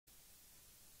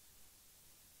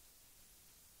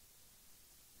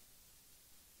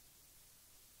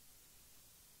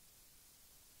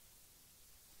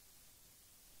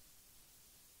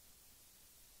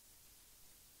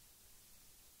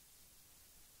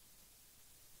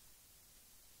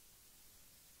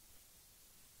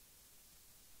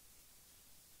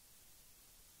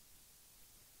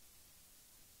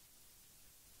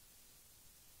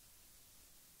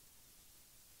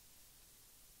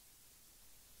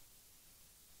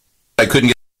I couldn't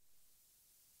get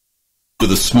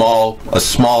with a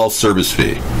small service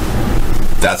fee.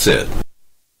 That's it.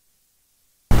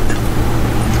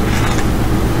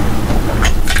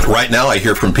 Right now, I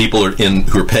hear from people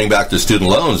who are paying back their student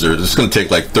loans. It's going to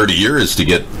take like 30 years to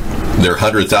get their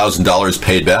 $100,000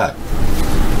 paid back.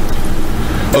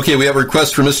 Okay, we have a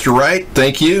request from Mr. Wright.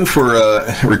 Thank you for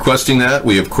requesting that.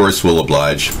 We, of course, will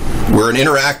oblige. We're an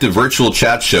interactive virtual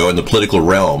chat show in the political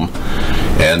realm,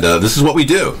 and this is what we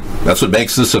do. That's what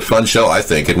makes this a fun show, I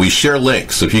think, and we share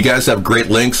links. So if you guys have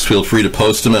great links, feel free to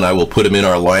post them, and I will put them in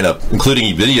our lineup,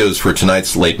 including videos for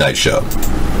tonight's late night show.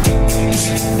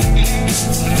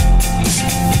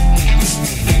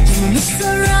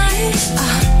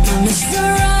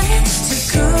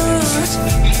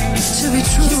 To be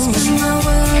true, you spin my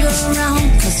world around,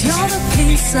 'cause you're the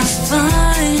peace I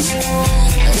find.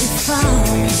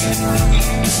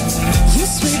 You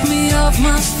sweep me off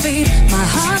my feet, my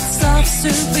heart stops to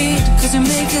beat, 'cause you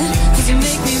make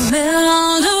me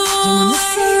melt away.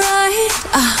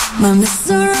 My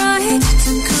Mr. Right,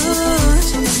 too good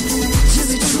to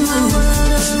be true. My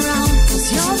world around, 'cause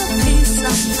you're the peace I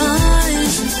find.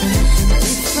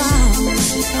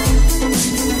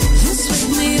 You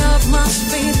sweep me off my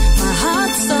feet, my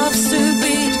heart stops to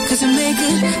beat, 'cause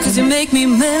you make me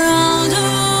melt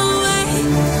away.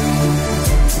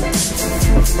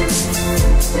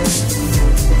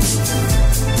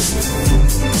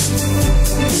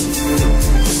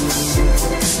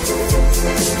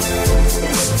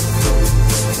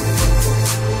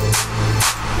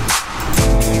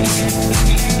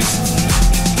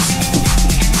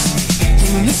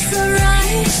 You're Mr.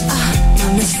 Right, my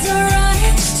Mr.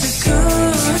 Right, too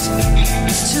good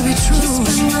to be true. You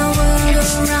spin my world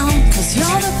around, 'cause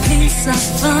you're the peace I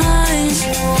find.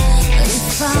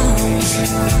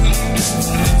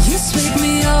 You sweep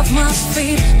me off my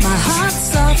feet, my heart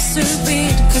stops to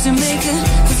beat, 'cause you make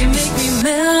me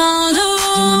melt away.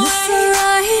 You're Mr.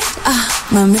 Right,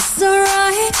 my Mr.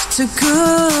 Right, too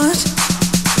good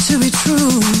to be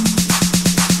true.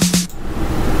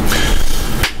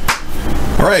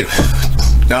 All right.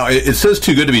 Now, it says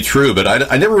too good to be true, but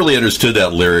I never really understood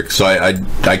that lyric, so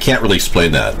I can't really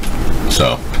explain that.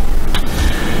 So,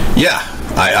 yeah,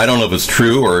 I don't know if it's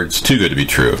true or it's too good to be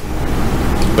true.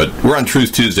 But we're on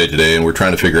Truth Tuesday today, and we're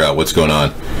trying to figure out what's going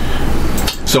on.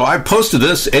 So I posted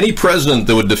this. Any president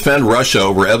that would defend Russia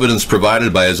over evidence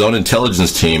provided by his own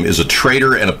intelligence team is a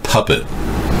traitor and a puppet.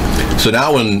 So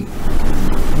now when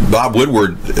Bob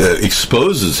Woodward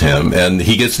exposes him and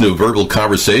he gets into a verbal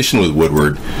conversation with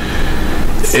Woodward,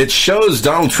 it shows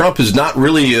Donald Trump is not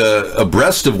really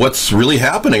abreast of what's really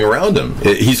happening around him.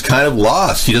 He's kind of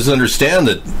lost. He doesn't understand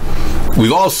that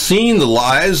we've all seen the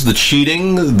lies, the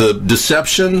cheating, the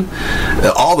deception,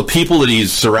 all the people that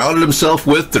he's surrounded himself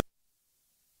with that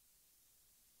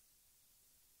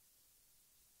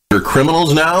are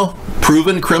criminals now,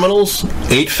 proven criminals.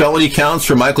 8 felony counts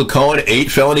for Michael Cohen, 8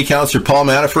 felony counts for Paul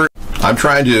Manafort. I'm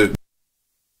trying to,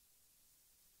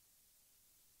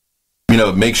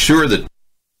 make sure that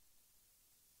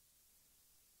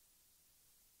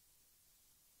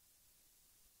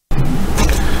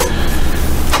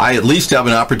I at least have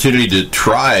an opportunity to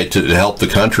try to help the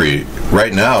country.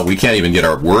 Right now, we can't even get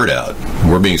our word out.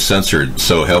 We're being censored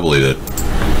so heavily that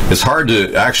it's hard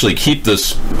to actually keep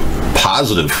this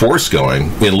positive force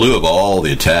going in lieu of all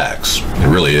the attacks. It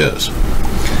really is.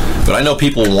 But I know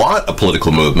people want a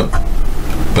political movement,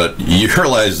 but you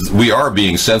realize we are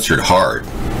being censored hard.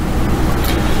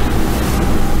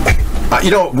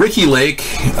 Ricki Lake,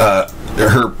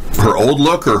 her old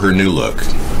look or her new look?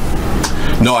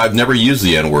 No, I've never used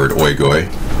the N-word, oi goy.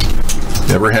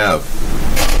 Never have.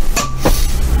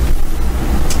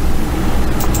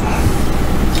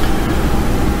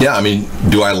 Yeah,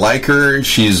 do I like her?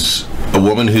 She's a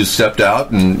woman who stepped out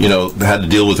and, had to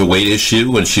deal with a weight issue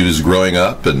when she was growing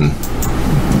up and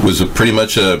was pretty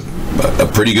much a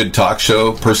pretty good talk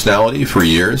show personality for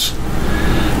years.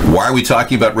 Why are we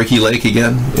talking about Ricki Lake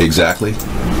again? Exactly.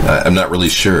 I'm not really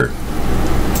sure.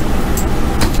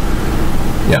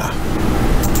 Yeah.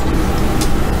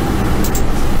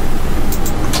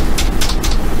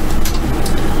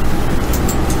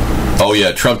 Oh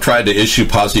yeah, Trump tried to issue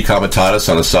posse comitatus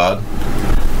on Assad.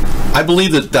 I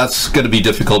believe that that's going to be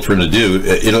difficult for him to do.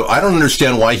 I don't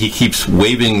understand why he keeps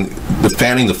fanning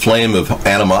the flame of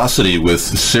animosity with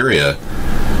Syria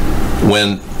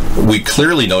when we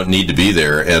clearly don't need to be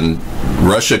there, and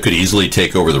Russia could easily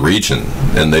take over the region,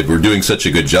 and they were doing such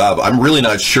a good job. I'm really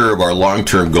not sure of our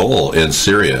long-term goal in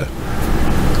Syria.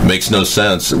 Makes no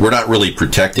sense. We're not really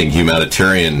protecting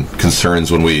humanitarian concerns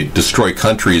when we destroy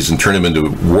countries and turn them into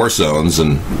war zones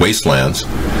and wastelands.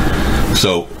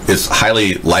 So it's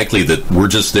highly likely that we're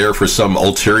just there for some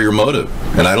ulterior motive,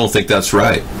 and I don't think that's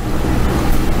right.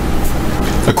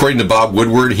 According to Bob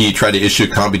Woodward, he tried to issue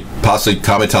posse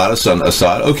comitatus on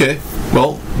Assad. Okay,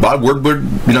 well, Bob Woodward,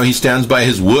 he stands by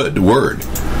his word.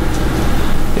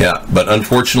 Yeah, but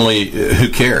unfortunately, who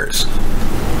cares?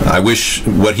 I wish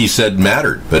what he said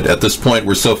mattered, but at this point,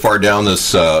 we're so far down this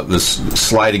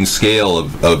sliding scale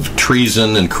of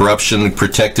treason and corruption,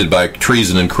 protected by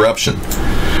treason and corruption,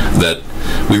 that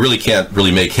we really can't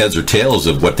make heads or tails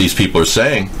of what these people are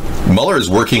saying. Mueller is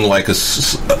working like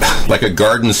a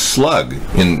garden slug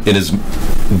in his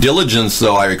diligence.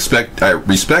 Though I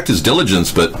respect his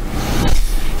diligence, but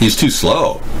he's too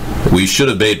slow. We should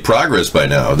have made progress by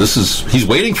now. He's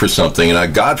waiting for something,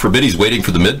 and God forbid he's waiting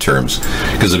for the midterms,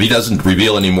 because if he doesn't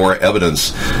reveal any more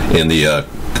evidence in the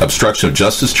obstruction of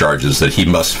justice charges that he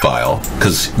must file,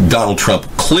 because Donald Trump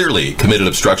clearly committed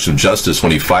obstruction of justice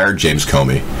when he fired James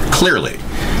Comey. Clearly.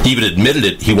 He even admitted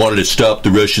it. He wanted to stop the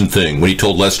Russian thing when he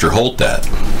told Lester Holt that.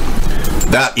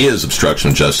 That is obstruction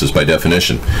of justice by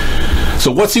definition.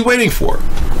 So what's he waiting for?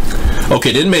 Okay,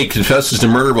 an inmate confesses to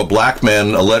murder of a black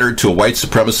man, a letter to a white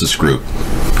supremacist group.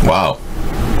 Wow.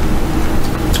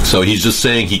 So he's just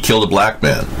saying he killed a black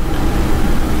man.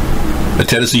 A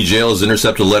Tennessee jail has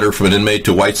intercepted a letter from an inmate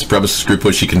to a white supremacist group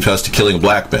which he confessed to killing a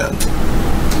black man.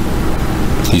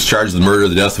 He's charged with the murder of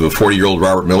the death of a 40-year-old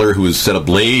Robert Miller who was set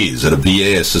ablaze at a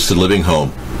VA assisted living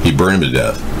home. He burned him to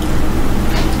death.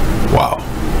 Wow.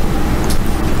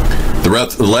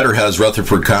 The letter has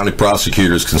Rutherford County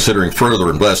prosecutors considering further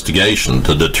investigation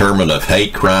to determine if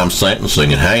hate crime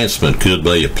sentencing enhancement could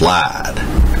be applied.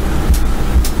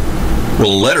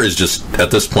 Well, the letter is just,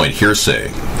 at this point, hearsay.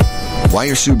 Why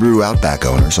are Subaru Outback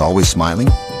owners always smiling?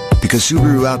 Because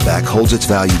Subaru Outback holds its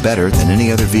value better than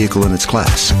any other vehicle in its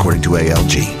class, according to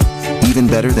ALG. Even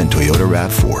better than Toyota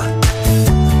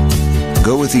RAV4.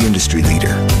 Go with the industry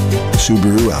leader,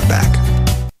 Subaru Outback.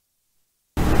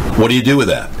 What do you do with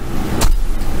that?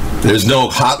 There's no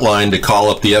hotline to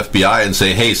call up the FBI and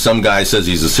say, hey, some guy says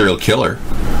he's a serial killer.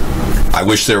 I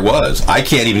wish there was. I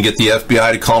can't even get the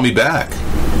FBI to call me back.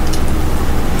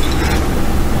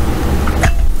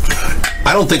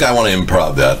 I don't think I want to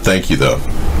improv that. Thank you, though.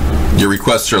 Your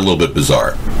requests are a little bit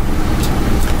bizarre.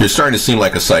 You're starting to seem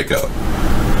like a psycho.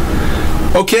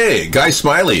 Okay, Guy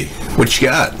Smiley, what you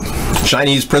got?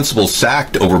 Chinese principal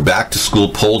sacked over back-to-school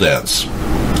pole dance.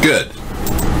 Good.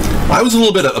 I was a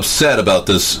little bit upset about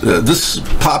this. This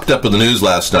popped up in the news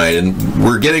last night, and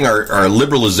we're getting our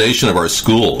liberalization of our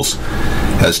schools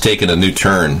has taken a new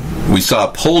turn. We saw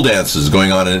pole dances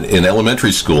going on in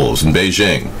elementary schools in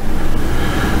Beijing.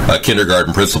 A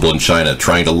kindergarten principal in China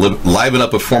trying to liven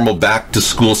up a formal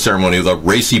back-to-school ceremony with a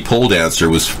racy pole dancer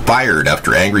was fired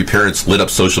after angry parents lit up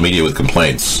social media with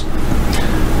complaints.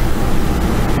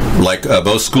 Like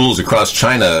most schools across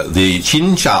China, the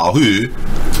Qinchaohu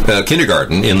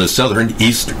kindergarten in the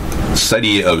southern-east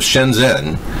city of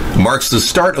Shenzhen marks the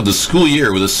start of the school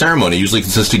year with a ceremony usually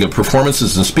consisting of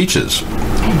performances and speeches.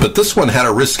 But this one had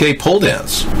a risque pole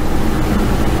dance.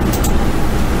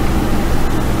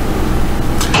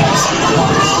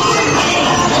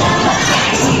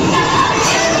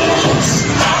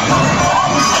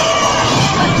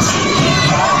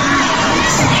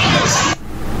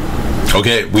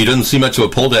 Okay, we didn't see much of a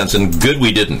pole dance, and good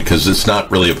we didn't, because it's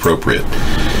not really appropriate.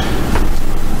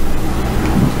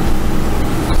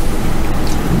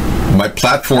 My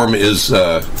platform is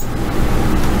that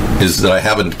I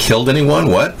haven't killed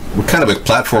anyone? What? What kind of a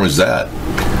platform is that?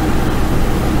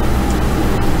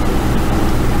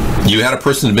 You had a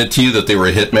person admit to you that they were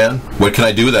a hitman? What can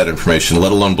I do with that information,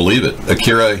 let alone believe it?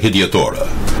 Akira Hideatora.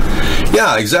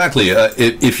 Yeah, exactly.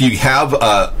 If you have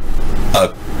a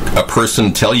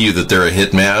person tell you that they're a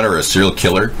hitman or a serial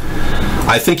killer,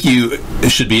 I think you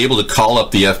should be able to call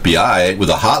up the FBI with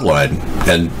a hotline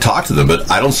and talk to them, but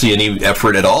I don't see any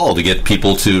effort at all to get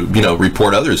people to,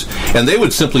 report others. And they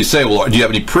would simply say, well, do you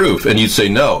have any proof? And you'd say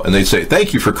no. And they'd say,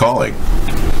 thank you for calling.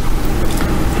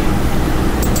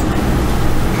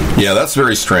 Yeah, that's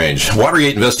very strange.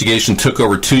 Watergate investigation took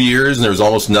over 2 years, and there was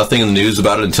almost nothing in the news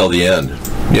about it until the end.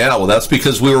 Yeah, well, that's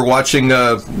because we were watching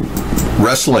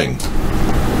wrestling.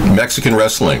 Mexican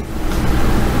wrestling.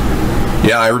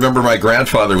 Yeah, I remember my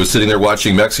grandfather was sitting there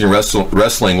watching Mexican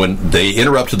wrestling when they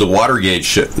interrupted the Watergate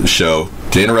show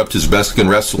to interrupt his Mexican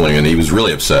wrestling, and he was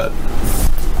really upset.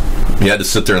 He had to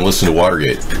sit there and listen to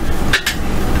Watergate.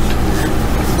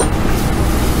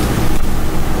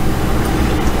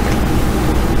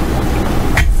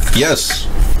 Yes.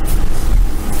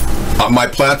 My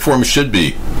platform should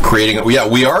be creating... we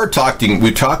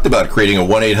talked about creating a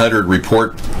 1-800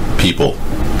 report people.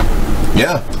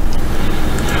 Yeah.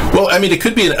 Well, I mean, it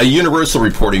could be a universal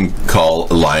reporting call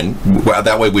line.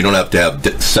 That way we don't have to have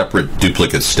separate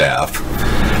duplicate staff.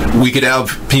 We could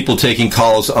have people taking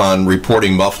calls on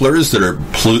reporting mufflers that are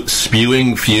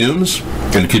spewing fumes,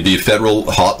 and it could be a federal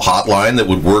hotline that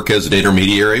would work as an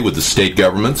intermediary with the state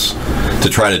governments to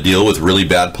try to deal with really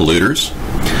bad polluters.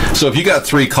 So if you got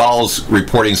 3 calls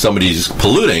reporting somebody's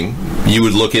polluting, you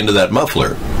would look into that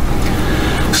muffler.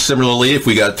 Similarly, if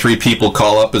we got 3 people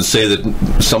call up and say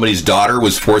that somebody's daughter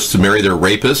was forced to marry their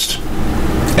rapist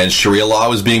and Sharia law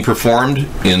was being performed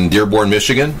in Dearborn,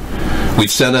 Michigan, we'd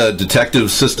send a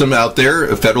detective system out there,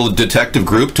 a federal detective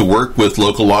group, to work with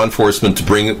local law enforcement to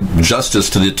bring justice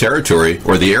to the territory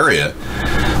or the area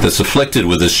that's afflicted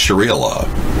with this Sharia law.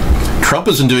 Trump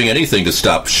isn't doing anything to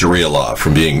stop Sharia law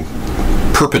from being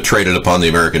perpetrated upon the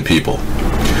American people.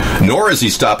 Nor is he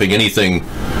stopping anything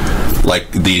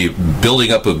like the building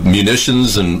up of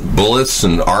munitions and bullets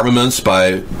and armaments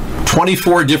by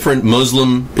 24 different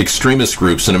Muslim extremist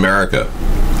groups in America.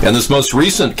 And this most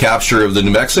recent capture of the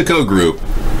New Mexico group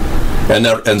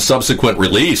and subsequent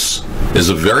release is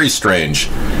a very strange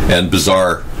and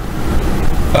bizarre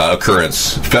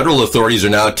occurrence. Federal authorities are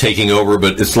now taking over,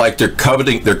 but it's like they're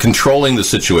controlling the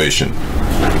situation.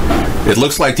 It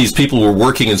looks like these people were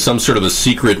working in some sort of a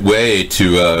secret way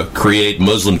to create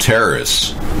Muslim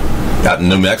terrorists out in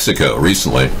New Mexico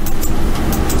recently.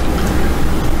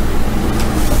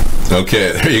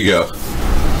 Okay, there you go.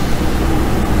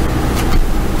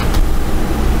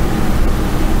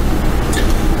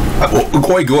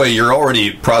 Goy, you're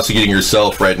already prosecuting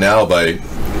yourself right now by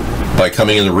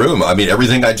coming in the room. I mean,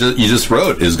 everything you just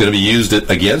wrote is going to be used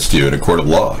against you in a court of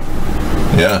law.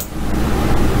 Yeah.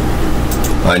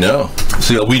 I know.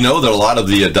 See, we know that a lot of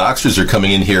the doxers are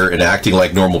coming in here and acting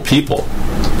like normal people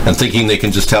and thinking they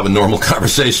can just have a normal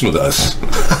conversation with us.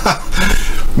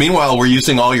 Meanwhile, we're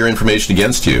using all your information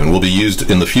against you, and will be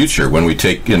used in the future when we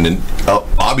take in.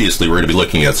 Obviously, we're going to be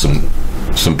looking at some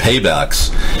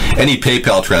paybacks. Any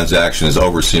PayPal transaction is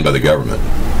overseen by the government.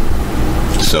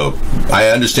 So I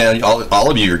understand all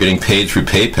of you are getting paid through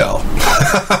PayPal.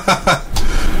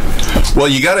 Well,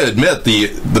 you got to admit,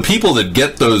 the people that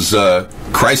get those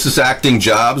crisis acting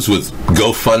jobs with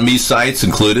GoFundMe sites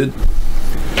included,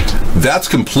 that's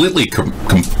completely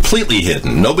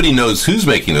hidden. Nobody knows who's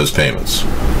making those payments.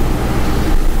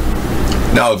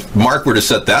 Now, if Mark were to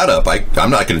set that up, I'm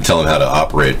not going to tell him how to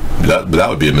operate. That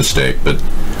would be a mistake. But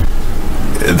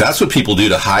that's what people do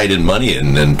to hide in money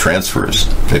and transfers.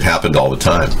 It happened all the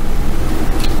time.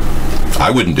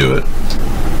 I wouldn't do it.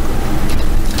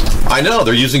 I know,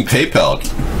 they're using PayPal.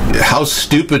 How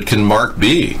stupid can Mark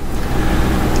be?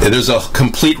 There's a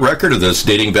complete record of this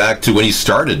dating back to when he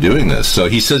started doing this. So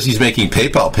he says he's making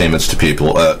PayPal payments to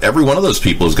people. Every one of those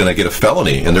people is going to get a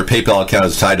felony, and their PayPal account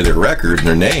is tied to their record and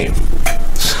their name.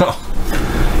 So,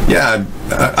 yeah,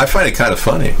 I find it kind of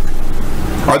funny.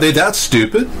 Are they that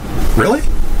stupid? Really?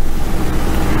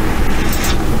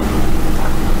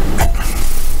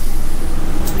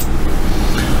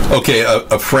 Okay,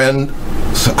 a friend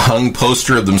hung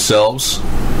poster of themselves.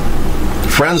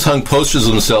 Friends hung posters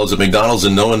of themselves at McDonald's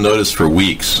and no one noticed for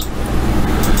weeks.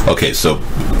 Okay, so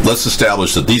let's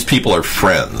establish that these people are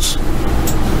friends.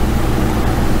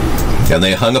 And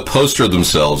they hung a poster of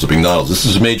themselves at McDonald's. This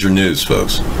is major news,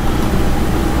 folks.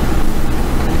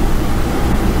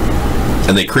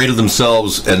 And they created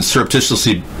themselves and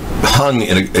surreptitiously hung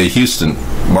in a Houston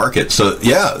market. So,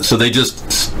 yeah, so they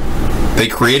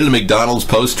created a McDonald's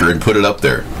poster and put it up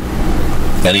there.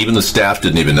 And even the staff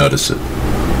didn't even notice it.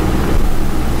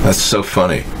 That's so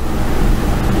funny.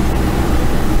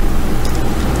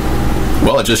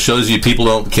 Well, it just shows you people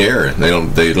don't care. They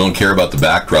don't care about the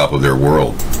backdrop of their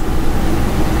world.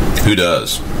 Who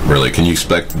does? Really? Can you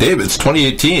expect? Dave, it's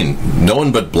 2018. No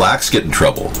one but blacks get in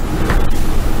trouble.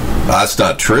 That's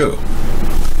not true.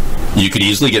 You could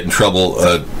easily get in trouble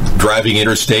driving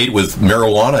interstate with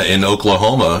marijuana in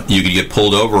Oklahoma. You could get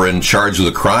pulled over and charged with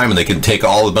a crime, and they can take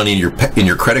all the money in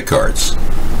your credit cards,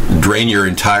 drain your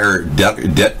entire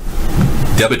debit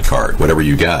card, whatever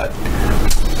you got.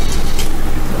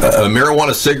 A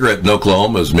marijuana cigarette in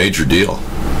Oklahoma is a major deal.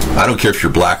 I don't care if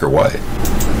you're black or white.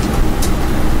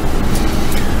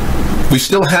 We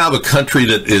still have a country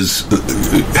that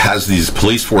has these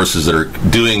police forces that are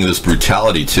doing this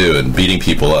brutality too and beating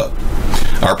people up.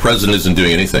 Our president isn't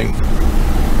doing anything.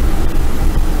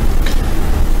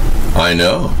 I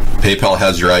know. PayPal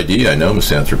has your ID. I know,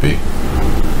 Misanthropy.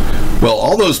 Well,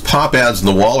 all those pop ads in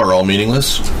the wall are all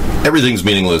meaningless. Everything's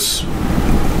meaningless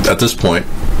at this point.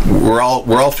 We're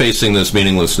all facing this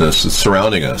meaninglessness that's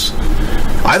surrounding us.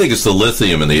 I think it's the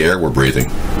lithium in the air we're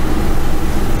breathing.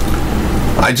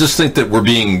 I just think that we're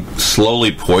being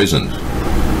slowly poisoned.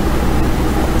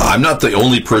 I'm not the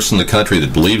only person in the country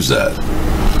that believes that.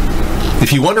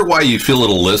 If you wonder why you feel a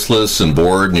little listless and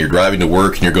bored and you're driving to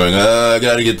work and you're going, I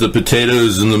got to get the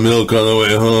potatoes and the milk on the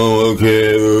way home,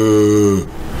 okay.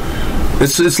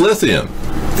 It's lithium.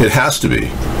 It has to be.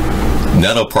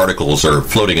 Nanoparticles are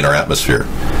floating in our atmosphere,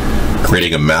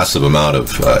 creating a massive amount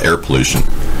of air pollution.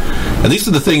 And these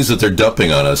are the things that they're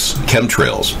dumping on us,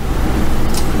 chemtrails.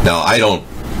 Now, I don't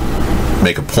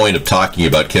make a point of talking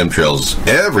about chemtrails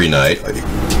every night,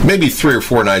 maybe 3 or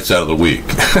 4 nights out of the week.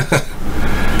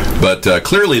 But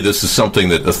clearly this is something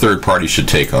that a third party should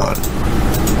take on.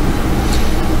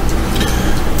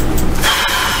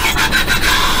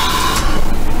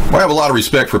 Well, I have a lot of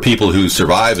respect for people who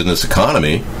survive in this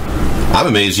economy. I'm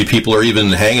amazed you people are even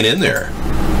hanging in there.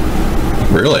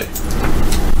 Really.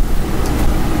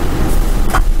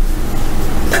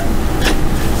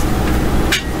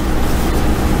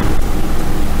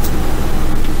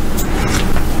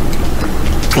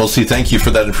 Well, see, thank you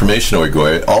for that information,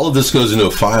 Oigoy. All of this goes into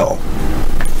a file.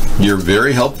 You're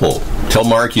very helpful. Tell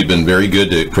Mark you've been very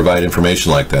good to provide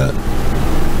information like that.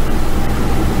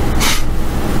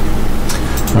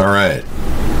 All right.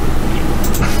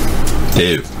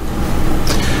 Dave.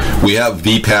 We have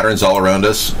V patterns all around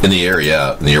us in the air,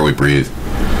 yeah, in the air we breathe.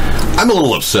 I'm a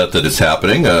little upset that it's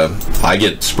happening. I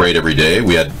get sprayed every day.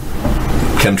 We had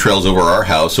chemtrails over our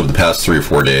house over the past 3 or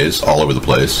 4 days, all over the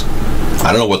place.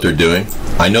 I don't know what they're doing.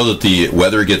 I know that the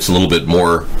weather gets a little bit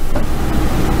more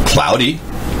cloudy.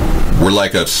 We're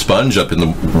like a sponge up in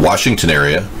the Washington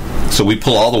area. So we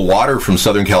pull all the water from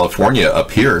Southern California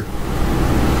up here.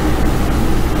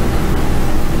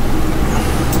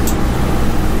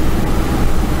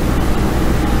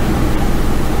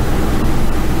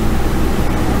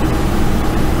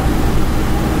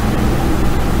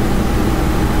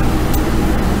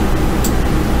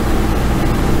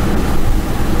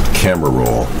 Camera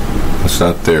roll. It's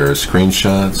not there.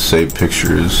 Screenshots, save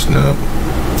pictures. No.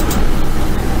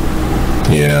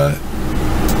 Yeah.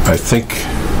 I think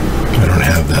I don't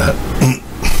have that.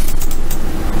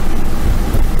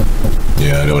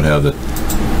 Yeah, I don't have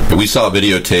that. We saw a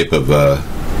videotape of,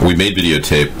 we made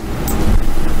videotape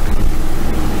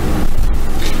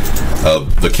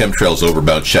of the chemtrails over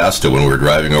Mount Shasta when we were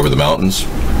driving over the mountains.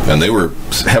 And they were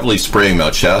heavily spraying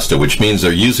Mount Shasta, which means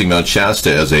they're using Mount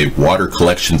Shasta as a water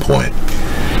collection point.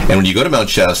 And when you go to Mount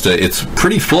Shasta, it's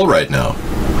pretty full right now.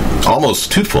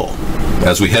 Almost too full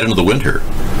as we head into the winter.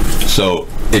 So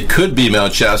it could be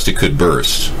Mount Shasta could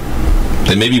burst.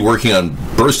 They may be working on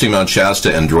bursting Mount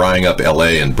Shasta and drying up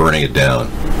LA and burning it down.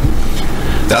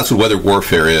 That's what weather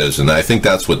warfare is, and I think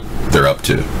that's what they're up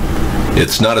to.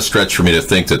 It's not a stretch for me to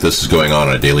think that this is going on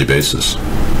a daily basis.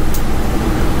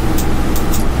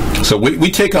 So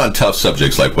we take on tough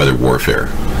subjects like weather warfare.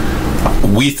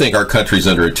 We think our country's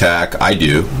under attack. I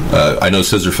do. I know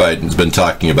Scissorfight has been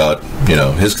talking about,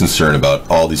 his concern about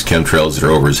all these chemtrails that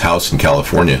are over his house in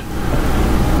California.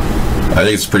 I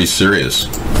think it's pretty serious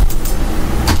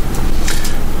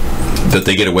that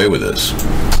they get away with this.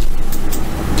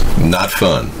 Not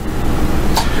fun.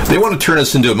 They want to turn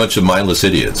us into a bunch of mindless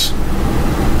idiots.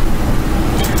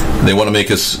 They want to make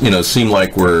us, seem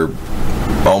like we're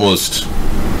almost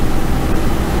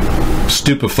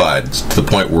stupefied to the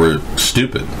point where we're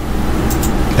stupid.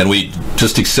 And we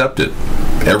just accept it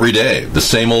every day. The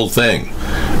same old thing.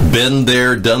 Been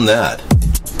there, done that.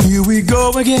 Here we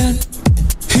go again.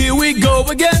 Here we go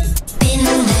again. Been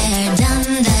there,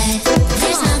 done that.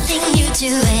 There's nothing new to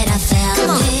it. I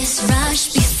felt this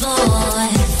rush before.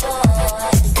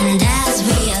 And as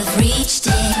we have reached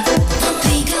it, the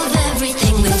peak of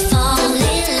everything, we're falling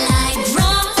like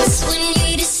rocks when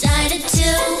you decided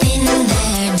to. Been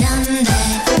there, done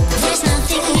that. There's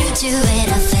nothing new to it.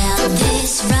 I felt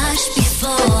this rush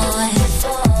before.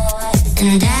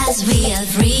 And as we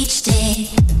have reached it,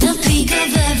 the peak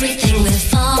of everything, we're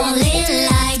falling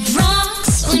like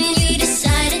rocks when you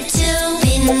decided to.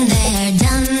 Been there,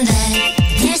 done that.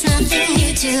 There's nothing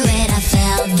new to it. I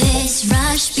felt this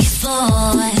rush before.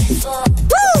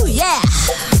 Woo, yeah!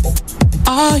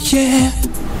 Oh, yeah.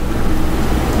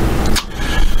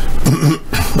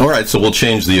 All right, so we'll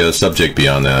change the subject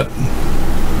beyond that.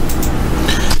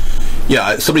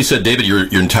 Yeah, somebody said, David, your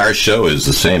entire show is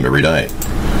the same every night.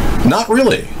 Not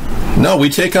really. No, we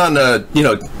take on,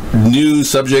 new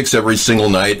subjects every single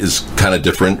night is kind of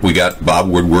different. We got Bob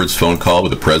Woodward's phone call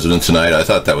with the president tonight. I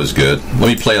thought that was good. Let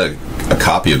me play a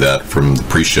copy of that from the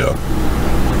pre-show.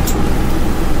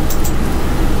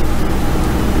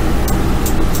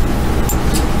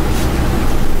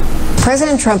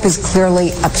 President Trump is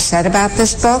clearly upset about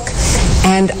this book,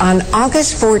 and on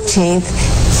August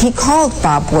 14th, he called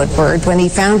Bob Woodward when he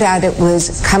found out it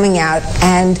was coming out,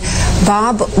 and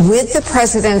Bob, with the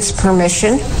president's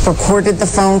permission, recorded the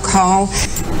phone call,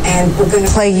 and we're going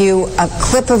to play you a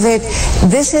clip of it.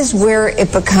 This is where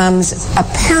it becomes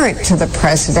apparent to the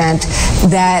president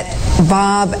that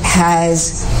Bob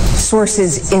has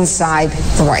sources inside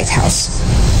the White House.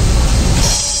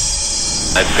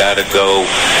 I've got to go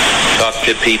talk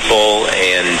to people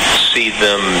and see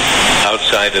them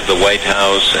outside of the White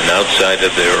House and outside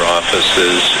of their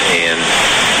offices, and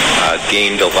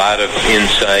gained a lot of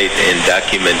insight and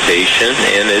documentation.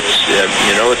 And it's,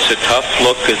 it's a tough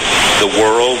look at the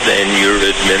world and your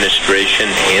administration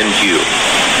and you.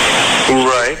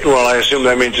 Right. Well, I assume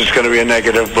that means it's going to be a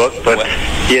negative book, but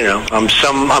I'm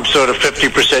sort of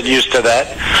 50% used to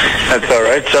that. That's all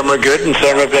right. Some are good and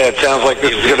some are bad. Sounds like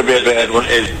this is going to be a bad one.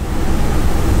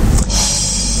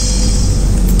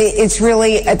 It's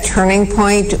really a turning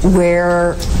point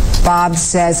where Bob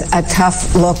says a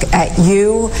tough look at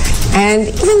you. And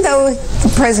even though the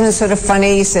president's sort of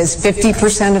funny, he says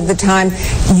 50% of the time,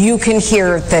 you can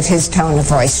hear that his tone of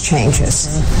voice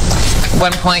changes. At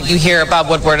one point, you hear Bob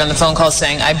Woodward on the phone call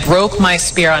saying, I broke my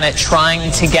spear on it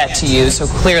trying to get to you. So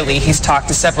clearly, he's talked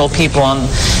to several people, and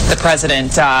the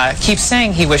president keeps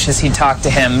saying he wishes he'd talked to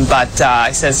him, but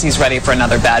he says he's ready for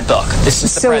another bad book. This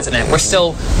is the president. We're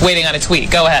still waiting on a tweet.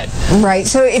 Go ahead. Right.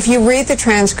 So if you read the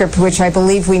transcript, which I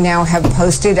believe we now have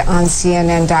posted on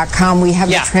CNN.com, we have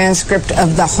the transcript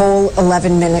of the whole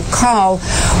 11-minute call.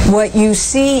 What you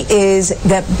see is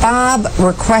that Bob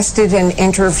requested an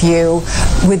interview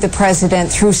with the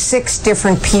president through 6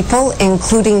 different people,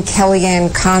 including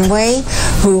Kellyanne Conway,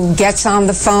 who gets on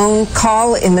the phone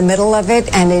call in the middle of it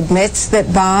and admits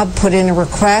that Bob put in a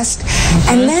request.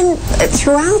 And then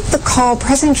throughout the call,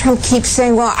 President Trump keeps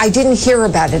saying, well, I didn't hear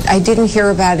about it. I didn't hear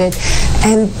about it.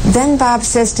 And then Bob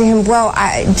says to him, well,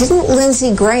 didn't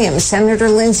Lindsey Graham, Senator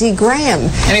Lindsey Graham,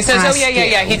 and he says, oh,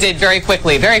 yeah, he did very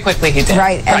quickly he did.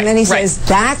 Right, and then he says,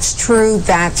 that's true.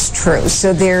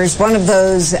 So there's one of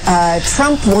those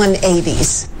Trump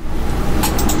 180s.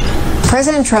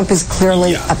 President Trump is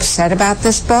clearly upset about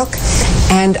this book,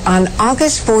 and on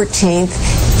August 14th,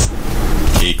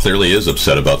 he clearly is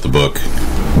upset about the book.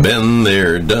 Been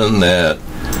there, done that.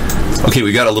 Okay,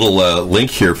 we got a little link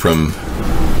here from...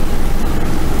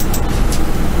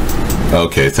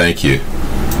 Okay, thank you.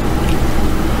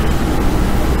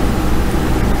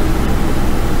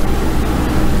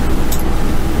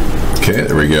 Okay,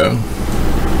 there we go.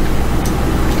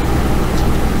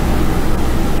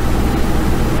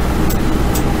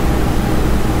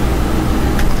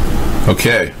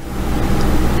 Okay.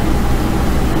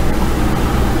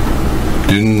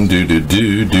 I'm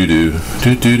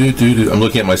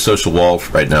looking at my social wall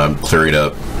right now. I'm clearing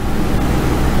up.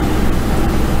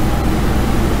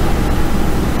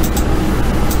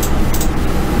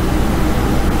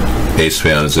 Ace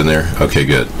fan is in there. Okay,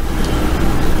 good.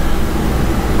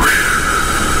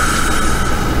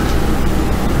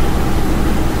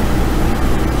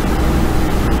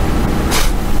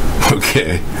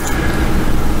 Okay.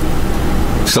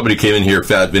 Somebody came in here,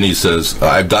 Fat Vinny says,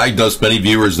 I've diagnosed many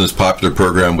viewers in this popular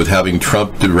program with having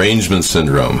Trump derangement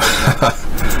syndrome.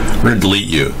 We're going to delete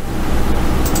you.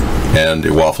 And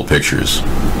your waffle pictures.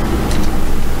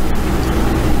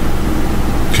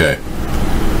 Okay.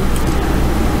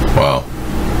 Wow.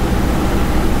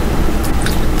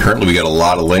 Apparently we got a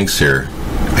lot of links here.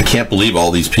 I can't believe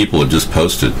all these people have just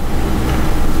posted.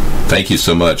 Thank you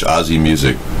so much, Aussie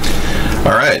Music.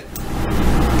 All right.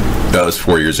 That was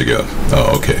 4 years ago.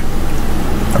 Oh, okay.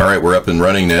 All right, we're up and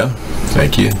running now.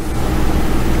 Thank you.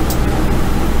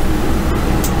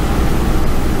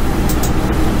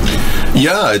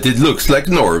 Yeah, it looks like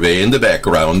Norway in the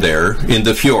background there, in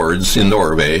the fjords in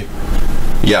Norway.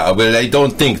 Yeah, but I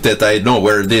don't think that I know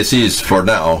where this is for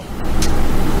now.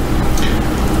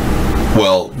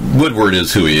 Well, Woodward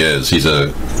is who he is. He's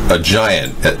a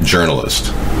giant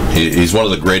journalist. He's one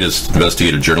of the greatest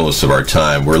investigative journalists of our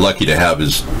time. We're lucky to have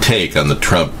his take on the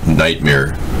Trump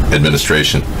nightmare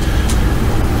administration.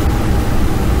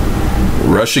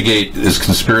 Russiagate is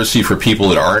conspiracy for people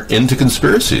that aren't into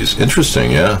conspiracies.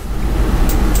 Interesting, yeah.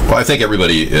 Well, I think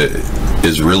everybody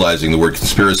is realizing the word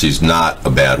conspiracy is not a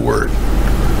bad word.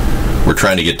 We're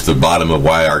trying to get to the bottom of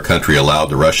why our country allowed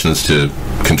the Russians to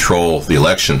control the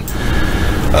election.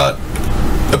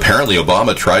 Apparently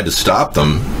Obama tried to stop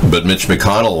them, but Mitch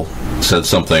McConnell said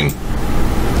something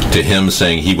to him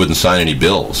saying he wouldn't sign any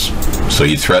bills, so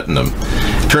he threatened them.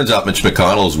 It turns out Mitch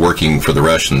McConnell is working for the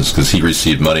Russians because he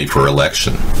received money for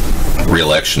re-election,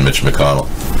 Mitch McConnell.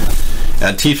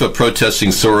 Antifa protesting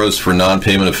Soros for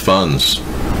non-payment of funds.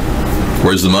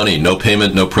 Where's the money? No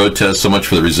payment, no protest, so much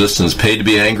for the resistance. Paid to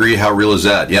be angry? How real is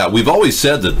that? Yeah, we've always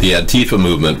said that the Antifa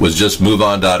movement was just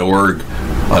MoveOn.org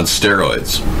on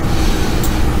steroids.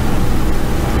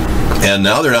 And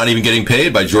now they're not even getting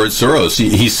paid by George Soros.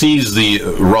 He sees the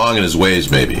wrong in his ways,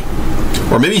 maybe.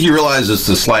 Or maybe he realizes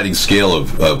the sliding scale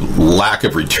of lack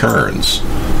of returns.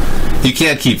 You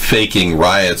can't keep faking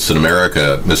riots in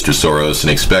America, Mr. Soros,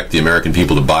 and expect the American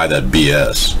people to buy that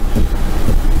BS.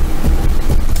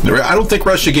 I don't think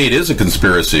Russiagate is a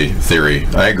conspiracy theory.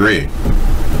 I agree.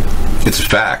 It's a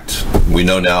fact. We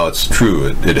know now it's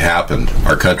true. It happened.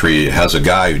 Our country has a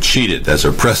guy who cheated as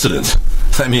our president.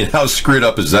 I mean, how screwed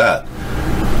up is that?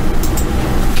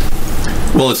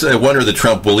 Well, it's a wonder that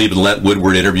Trump will even let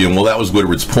Woodward interview him. Well, that was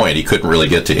Woodward's point. He couldn't really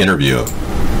get to interview him.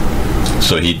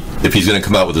 So if he's going to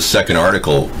come out with a second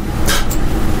article,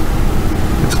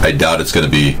 I doubt it's going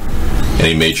to be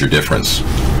any major difference.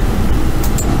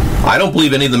 I don't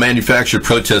believe any of the manufactured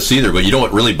protests either, but you know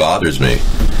what really bothers me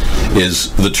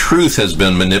is the truth has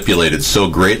been manipulated so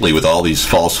greatly with all these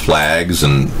false flags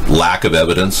and lack of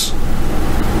evidence.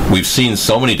 We've seen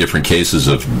so many different cases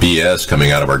of BS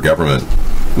coming out of our government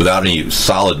without any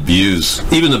solid views.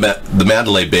 Even the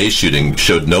Mandalay Bay shooting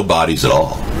showed no bodies at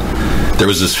all. There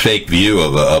was this fake view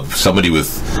of somebody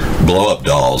with blow-up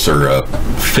dolls or a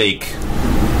fake.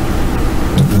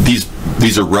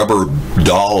 These are rubber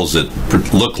dolls that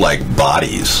look like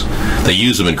bodies. They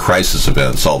use them in crisis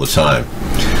events all the time.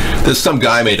 Some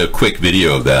guy made a quick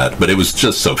video of that, but it was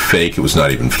just so fake it was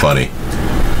not even funny.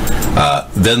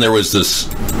 Then there was this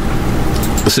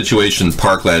situation,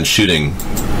 Parkland shooting,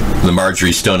 the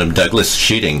Marjorie Stoneman Douglas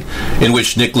shooting, in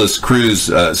which Nick Cruz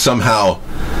somehow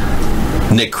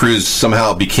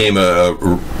became a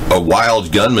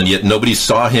wild gunman, yet nobody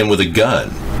saw him with a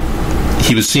gun.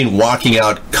 He was seen walking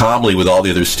out calmly with all the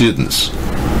other students.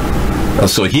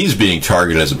 So he's being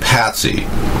targeted as a patsy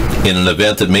in an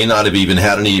event that may not have even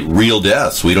had any real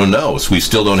deaths. We don't know. So we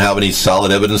still don't have any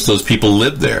solid evidence those people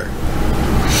lived there.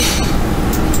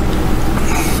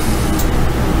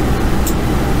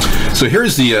 So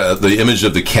here's the image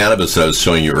of the cannabis that I was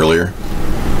showing you earlier.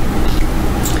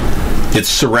 It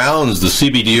surrounds, the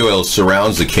CBD oil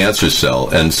surrounds the cancer cell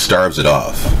and starves it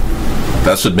off.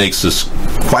 That's what makes this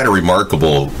quite a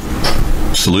remarkable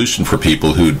solution for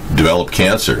people who develop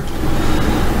cancer.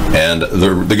 And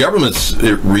the government's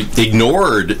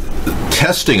ignored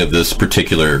testing of this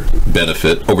particular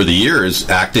benefit over the years,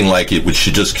 acting like it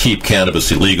should just keep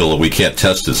cannabis illegal, and we can't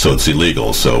test it, so it's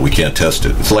illegal, so we can't test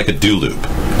it. It's like a do loop.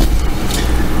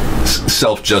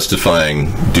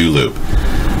 Self-justifying do loop.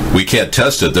 We can't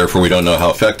test it, therefore we don't know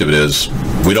how effective it is.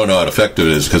 We don't know how effective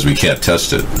it is because we can't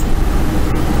test it.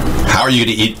 How are you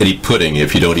going to eat any pudding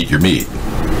if you don't eat your meat?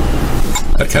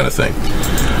 That kind of thing.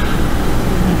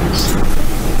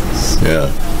 Yeah.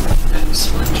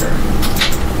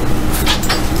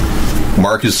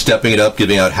 Mark is stepping it up,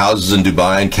 giving out houses in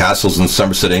Dubai and castles in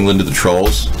Somerset, England to the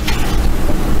trolls.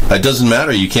 It doesn't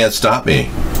matter. You can't stop me.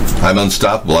 I'm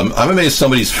unstoppable. I'm amazed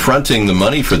somebody's fronting the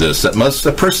money for this.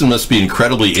 That person must be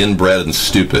incredibly inbred and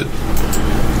stupid.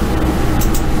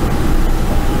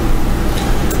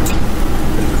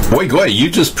 Boy, you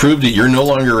just proved that you're no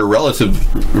longer a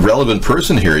relevant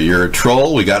person here. You're a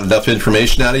troll. We got enough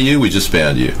information out of you. We just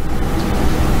banned you.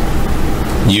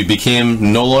 You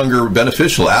became no longer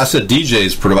beneficial. Asset DJ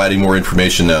is providing more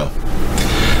information now.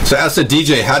 So, Asset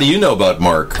DJ, how do you know about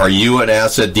Mark? Are you an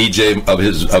Asset DJ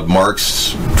of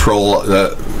Mark's troll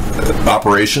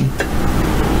operation?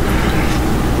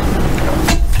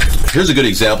 Here's a good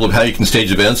example of how you can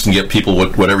stage events and get people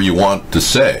whatever you want to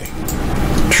say.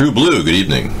 True Blue, good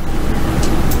evening.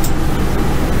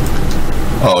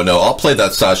 Oh, no, I'll play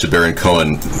that Sacha Baron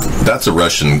Cohen. That's a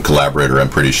Russian collaborator, I'm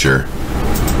pretty sure.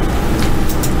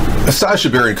 Sacha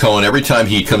Baron Cohen, every time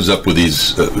he comes up with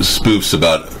these spoofs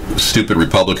about stupid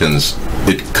Republicans,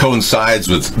 it coincides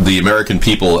with the American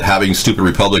people having stupid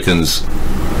Republicans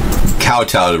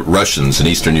kowtow to Russians and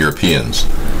Eastern Europeans.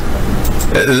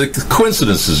 The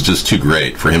coincidence is just too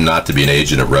great for him not to be an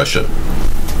agent of Russia.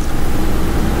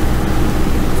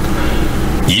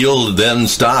 Yield then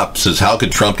stop says, how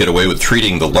could Trump get away with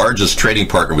treating the largest trading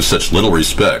partner with such little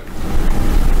respect?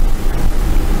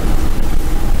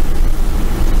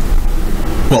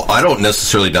 Well, I don't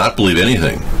necessarily not believe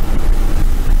anything.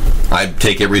 I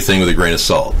take everything with a grain of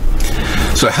salt.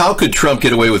 So how could Trump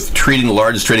get away with treating the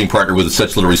largest trading partner with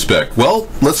such little respect? Well,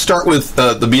 let's start with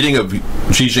the meeting of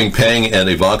Xi Jinping and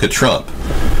Ivanka Trump.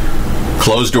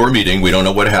 Closed-door meeting. We don't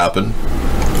know what happened.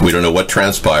 We don't know what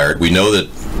transpired. We know that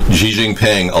Xi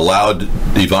Jinping allowed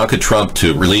Ivanka Trump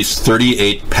to release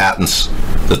 38 patents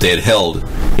that they had held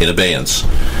in abeyance.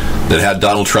 that had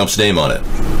Donald Trump's name on it.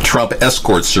 Trump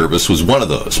Escort Service was one of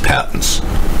those patents.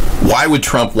 Why would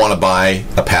Trump want to buy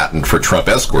a patent for Trump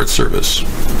Escort Service?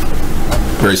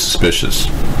 Very suspicious.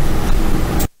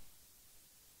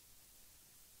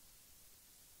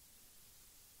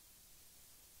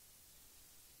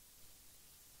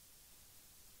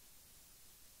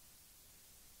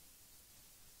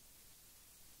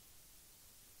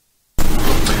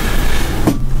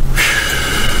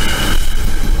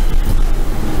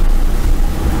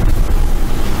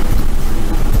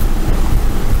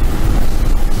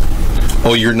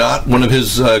 Oh, you're not one of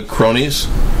his cronies?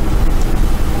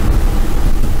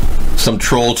 Some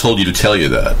troll told you to tell you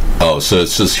that. Oh, so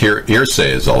it's just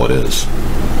hearsay is all it is.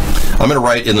 I'm going to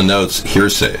write in the notes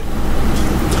hearsay,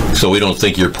 so we don't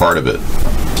think you're part of it.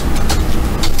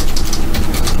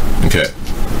 Okay.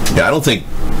 Yeah, I don't think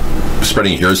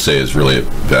spreading hearsay is really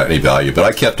of any value, but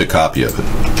I kept a copy of it.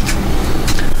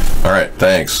 All right,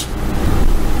 thanks.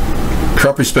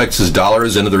 Trump respects his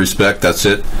dollars, end of the respect, that's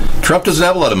it. Trump doesn't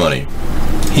have a lot of money.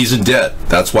 He's in debt.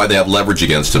 That's why they have leverage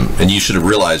against him, and you should have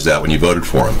realized that when you voted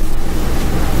for him.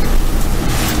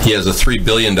 He has a $3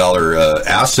 billion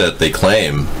asset, they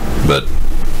claim, but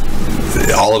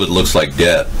all of it looks like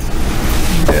debt.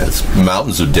 Yeah, it's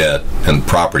mountains of debt and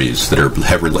properties that are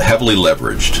heavily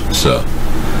leveraged. So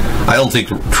I don't think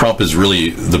Trump is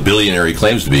really the billionaire he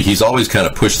claims to be. He's always kind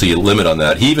of pushed the limit on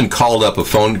that. He even called up a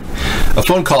phone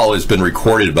call has been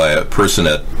recorded by a person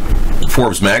at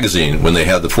Forbes magazine when they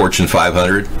had the Fortune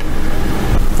 500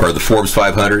 or the Forbes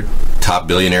 500 top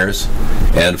billionaires,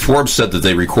 and Forbes said that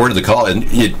they recorded the call, and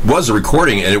it was a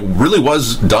recording, and it really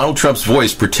was Donald Trump's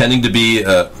voice pretending to be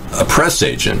a press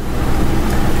agent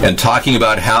and talking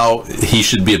about how he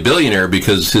should be a billionaire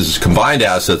because his combined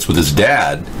assets with his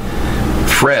dad,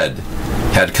 Fred,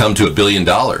 had come to $1 billion.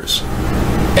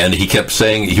 And he kept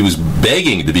saying he was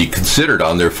begging to be considered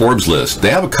on their Forbes list. They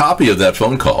have a copy of that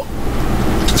phone call.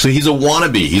 So he's a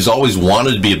wannabe. He's always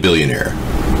wanted to be a billionaire.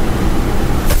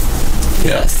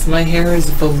 Yes, my hair is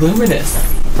voluminous.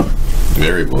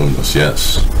 Very voluminous,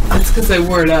 yes. That's because I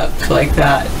wore it up like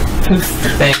that poof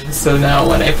thing, so now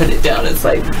when I put it down, it's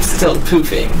like still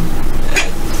poofing.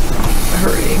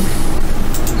 Hurting.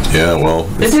 Yeah, well...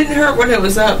 It didn't hurt when it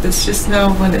was up, it's just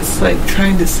now when it's like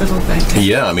trying to settle back down.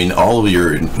 Yeah, I mean, all of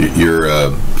your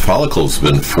follicles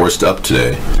have been forced up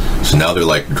today, so now they're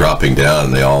like dropping down,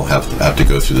 and they all have to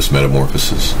go through this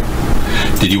metamorphosis.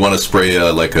 Did you want to spray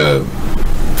like a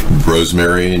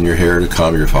rosemary in your hair to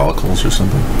calm your follicles or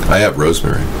something? I have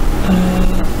rosemary.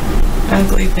 I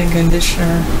have leave-in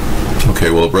conditioner.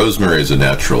 Okay, well, rosemary is a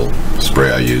natural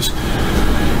spray I use.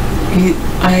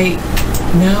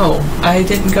 No, I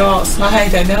didn't go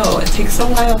outside. I know it takes a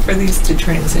while for these to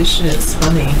transition. It's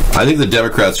funny. I think the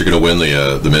Democrats are going to win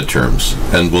the midterms,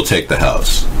 and will take the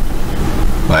House.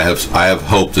 I have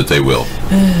hope that they will.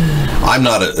 I'm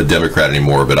not a Democrat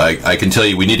anymore, but I can tell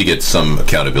you we need to get some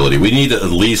accountability. We need to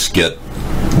at least get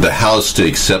the House to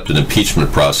accept an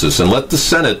impeachment process and let the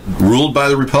Senate, ruled by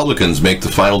the Republicans, make the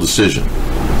final decision.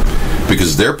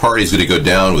 Because their party is going to go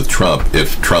down with Trump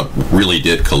if Trump really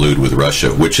did collude with Russia,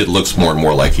 which it looks more and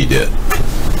more like he did.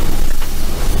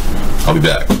 I'll be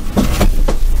back.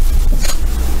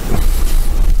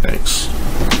 Thanks.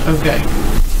 Okay.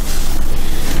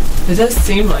 It does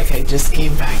seem like I just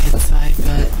came back inside,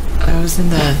 but I was in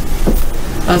the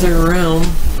other room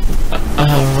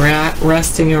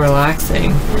resting and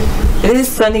relaxing. It is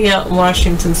sunny out in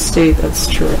Washington State, that's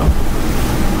true.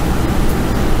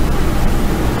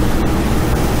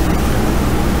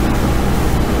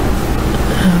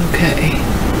 Okay.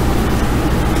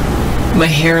 My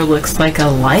hair looks like a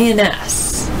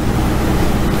lioness.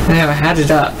 I had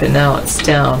it up and now it's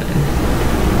down.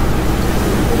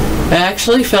 I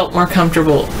actually felt more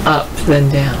comfortable up than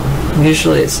down.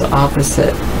 Usually it's the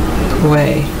opposite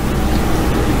way.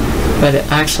 But it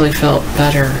actually felt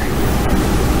better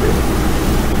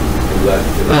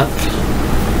up.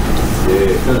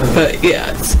 But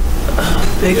yeah, it's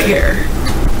big hair.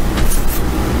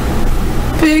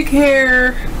 Big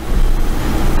hair.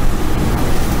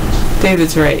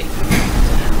 David's right.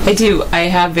 I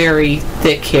have very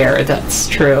thick hair, that's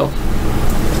true.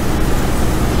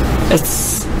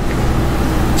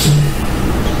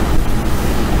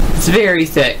 It's very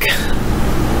thick.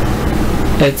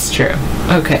 It's true.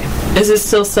 Okay. Is it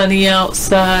still sunny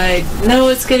outside? No,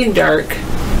 it's getting dark.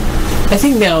 I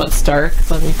think now it's dark.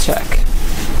 Let me check.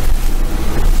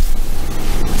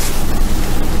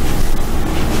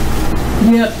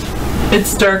 Yep.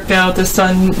 It's dark now. The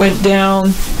sun went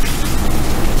down.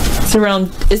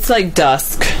 It's like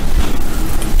dusk.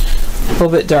 A little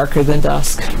bit darker than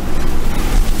dusk.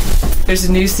 There's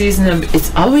a new season of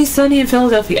It's Always Sunny in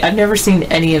Philadelphia. I've never seen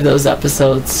any of those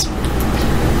episodes.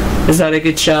 Is that a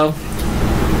good show?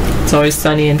 It's Always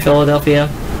Sunny in Philadelphia.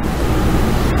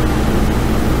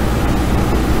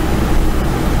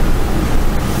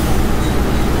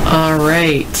 All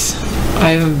right. I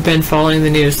haven't been following the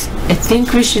news. I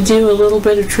think we should do a little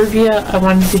bit of trivia. I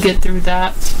wanted to get through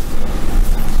that.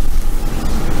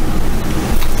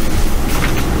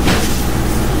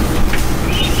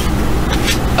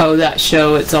 Oh, that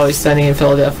show, It's Always Sunny in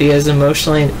Philadelphia, is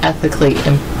emotionally and ethically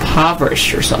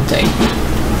impoverished or something.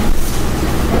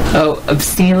 Oh,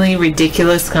 obscenely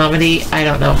ridiculous comedy. I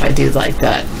don't know if I do like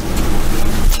that.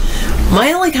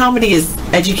 My only comedy is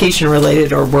education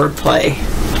related or wordplay.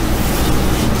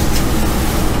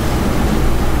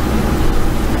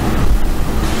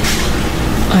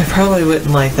 I probably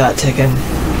wouldn't like that, Ticken.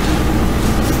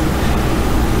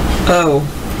 Oh.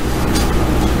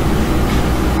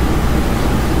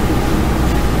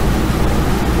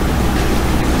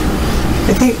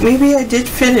 I think maybe I did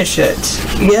finish it.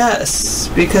 Yes,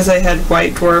 because I had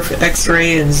White Dwarf,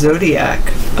 X-Ray, and Zodiac.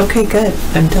 Okay, good.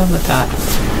 I'm done with that.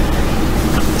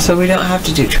 So we don't have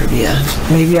to do trivia.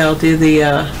 Maybe I'll do the,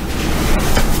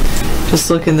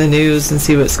 just look in the news and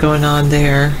see what's going on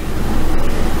there.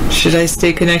 Should I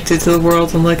stay connected to the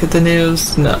world and look at the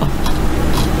news? No.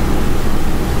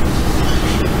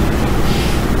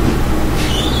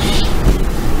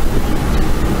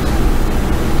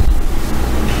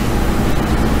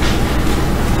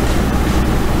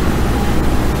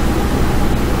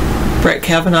 Brett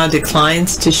Kavanaugh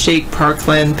declines to shake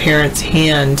Parkland parents'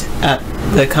 hand at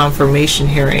the confirmation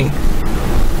hearing.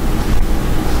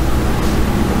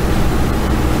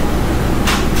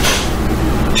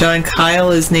 John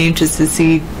Kyle is named to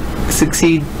succeed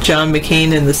John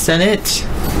McCain in the Senate.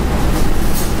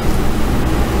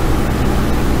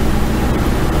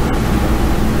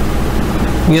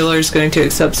 Mueller is going to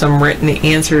accept some written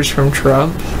answers from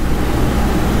Trump.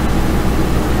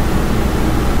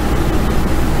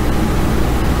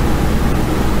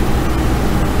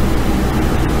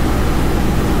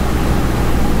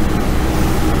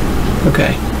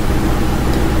 Okay.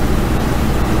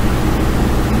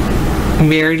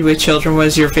 Married with Children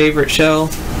was your favorite show?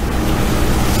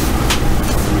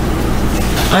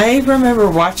 I remember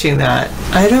watching that.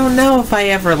 I don't know if I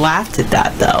ever laughed at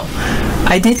that, though.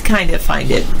 I did kind of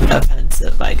find it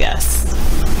offensive, I guess.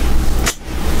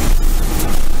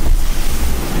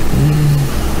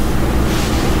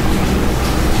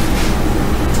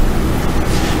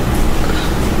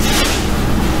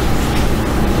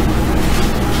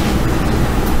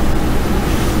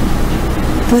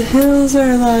 The hills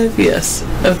are alive. Yes.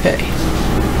 Okay.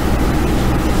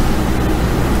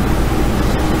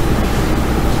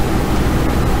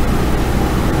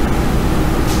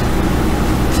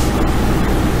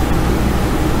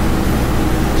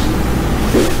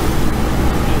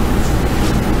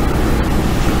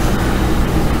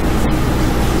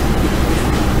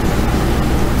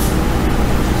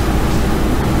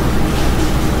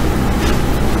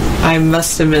 I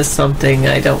must have missed something.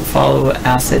 I don't follow what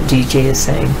Asset DJ is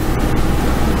saying.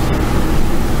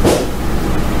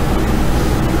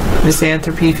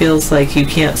 Misanthropy feels like you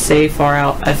can't say far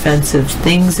out offensive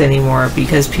things anymore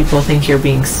because people think you're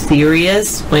being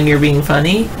serious when you're being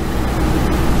funny,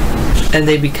 and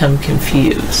they become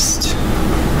confused.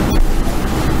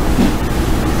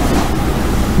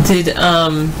 Did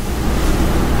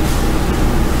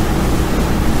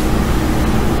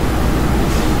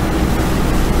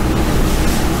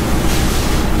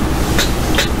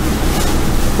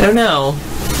I don't know.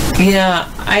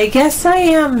 Yeah, I guess I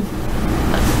am.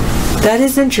 That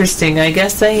is interesting. I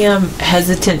guess I am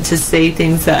hesitant to say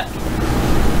things that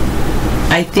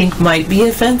I think might be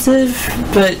offensive,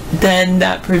 but then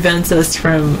that prevents us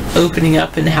from opening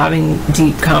up and having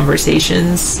deep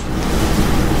conversations.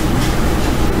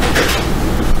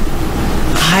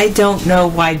 I don't know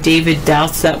why David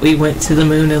doubts that we went to the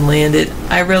moon and landed.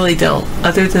 I really don't.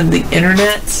 Other than the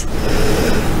internet,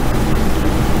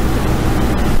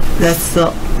 that's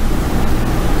the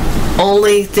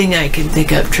only thing I can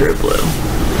think of, True Blue.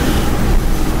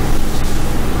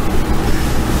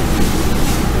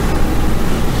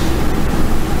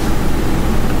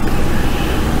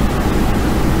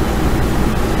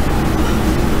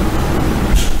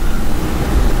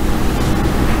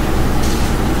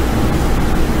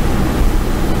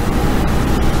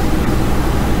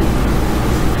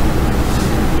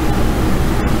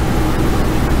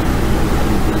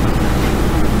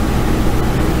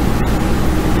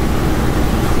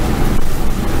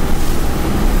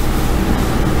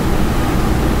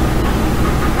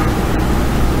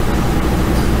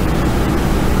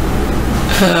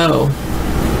 Oh.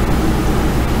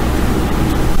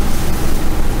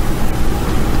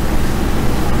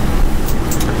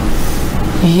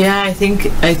 Yeah, I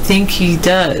think he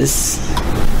does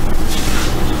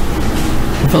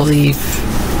believe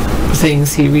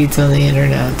things he reads on the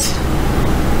internet.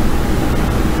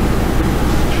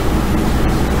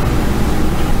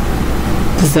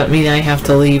 Does that mean I have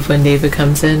to leave when David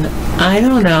comes in? I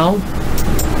don't know.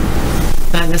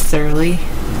 Not necessarily.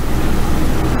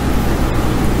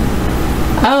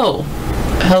 Oh,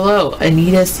 hello,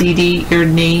 Anita CD. Your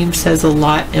name says a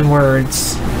lot in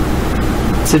words.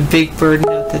 It's a big burden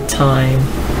at the time.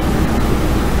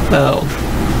 Oh,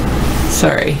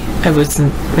 sorry. I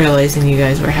wasn't realizing you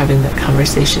guys were having that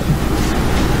conversation.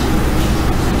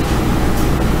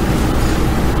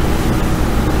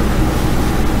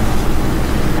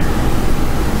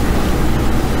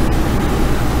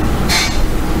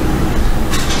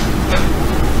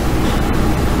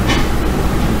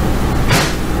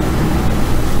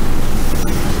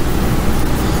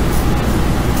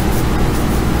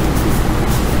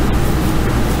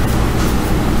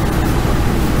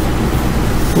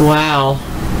 Wow.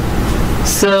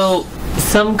 So,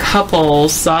 some couple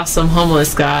saw some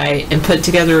homeless guy and put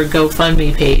together a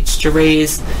GoFundMe page to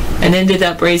raise, and ended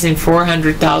up raising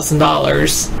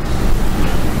 $400,000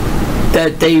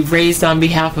 that they raised on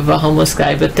behalf of a homeless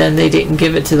guy, but then they didn't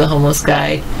give it to the homeless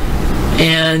guy.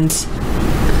 And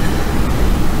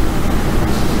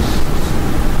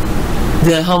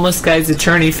the homeless guy's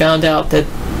attorney found out that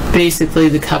basically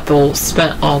the couple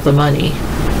spent all the money.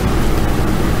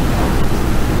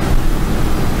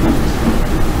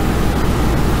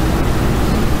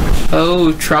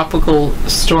 Oh, Tropical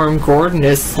Storm Gordon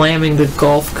is slamming the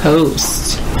Gulf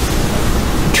Coast.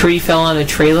 A tree fell on a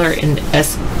trailer in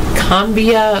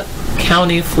Escambia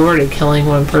County, Florida, killing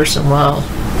one person. Wow.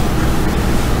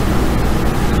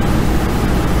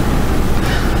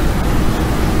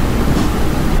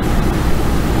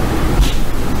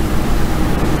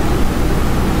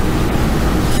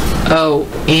 Oh,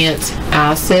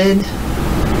 Antacid.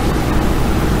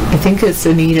 I think it's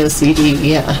Anita CD,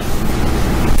 yeah.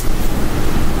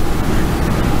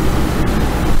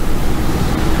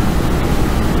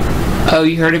 Oh,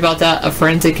 you heard about that? A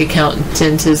forensic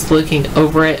accountant is looking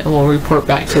over it and will report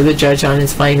back to the judge on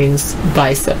his findings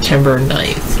by September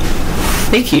 9th.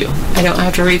 Thank you. I don't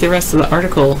have to read the rest of the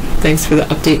article. Thanks for the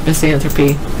update,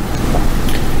 Misanthropy.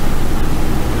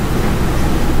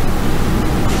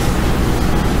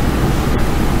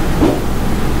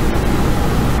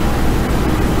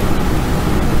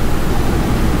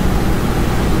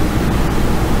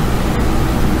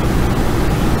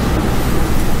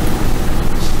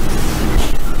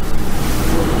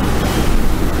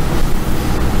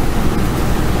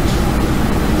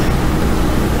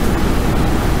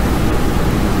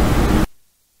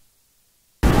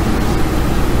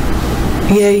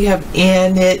 Yeah, you have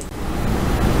Annette.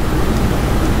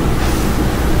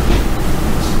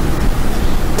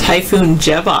 Typhoon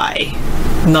Jebi.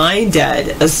 9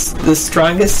 dead. The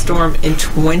strongest storm in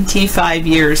 25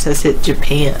 years has hit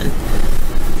Japan.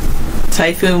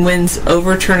 Typhoon winds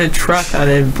overturn a truck on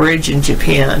a bridge in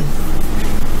Japan.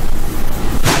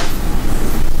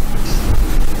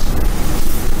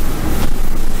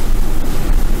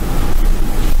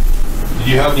 Did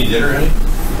you have any dinner, honey?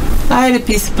 I had a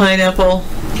piece of pineapple.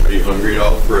 Are you hungry at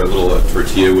all for a little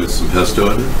tortilla with some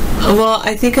pesto in it? Well,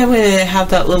 I think I'm going to have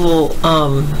that little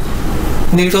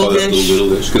noodle dish. Little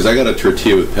dish, because I got a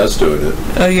tortilla with pesto in it.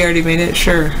 Oh, you already made it?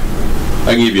 Sure.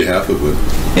 I can give you half of it.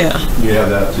 Yeah. You have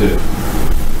that too.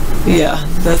 Yeah,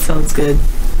 that sounds good.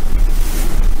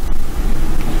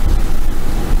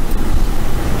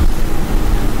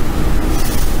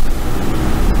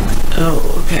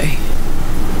 Oh, okay.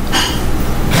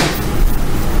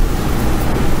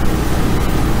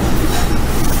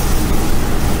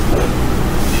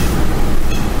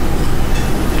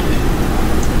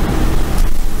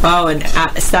 Wow, in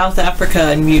South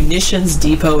Africa, a munitions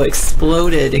depot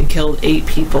exploded and killed 8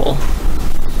 people.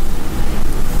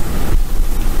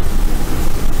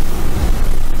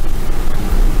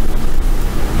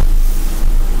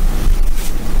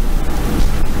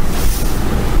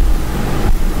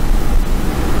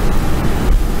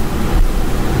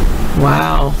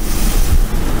 Wow.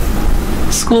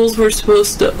 Schools were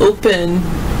supposed to open,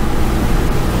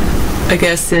 I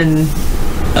guess, in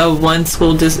one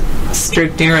school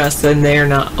district near us, and they are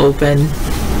not open.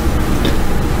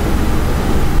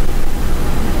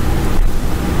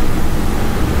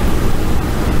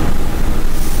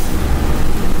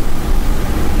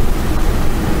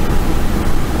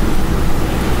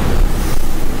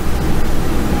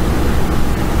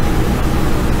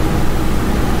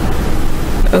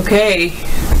 Okay,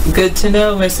 good to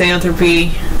know,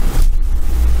 Misanthropy. 'Anthropy.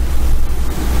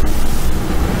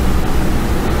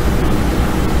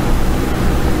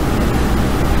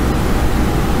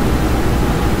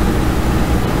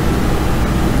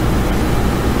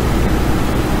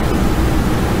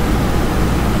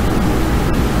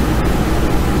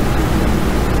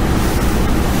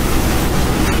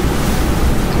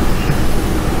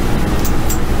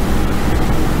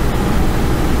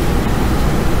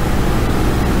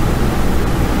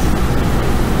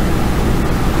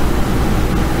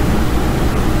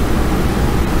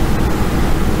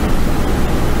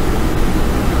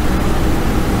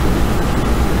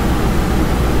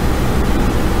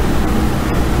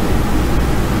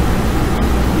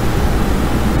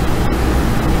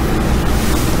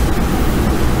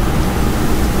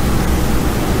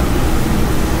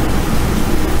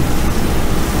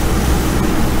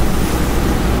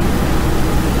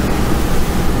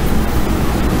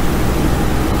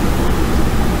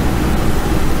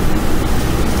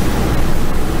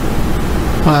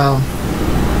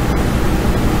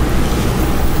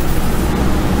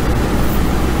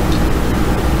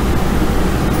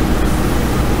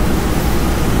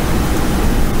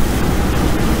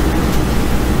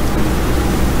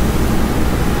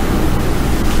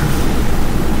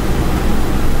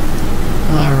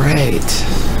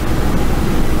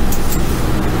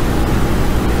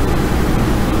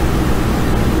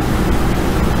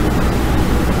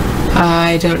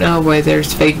 I don't know why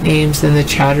there's fake names in the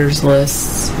chatters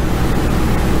lists.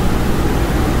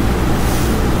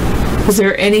 Is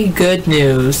there any good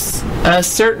news?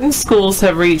 Certain schools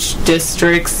have reached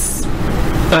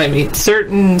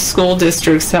certain school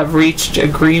districts have reached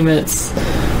agreements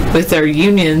with their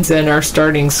unions and are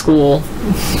starting school.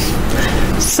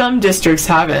 Some districts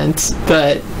haven't,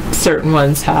 but certain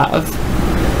ones have.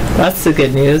 That's the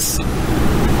good news.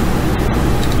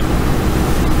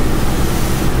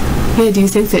 Yeah, do you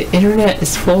think the internet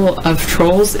is full of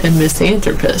trolls and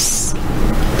misanthropists?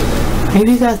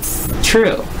 Maybe that's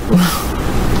true.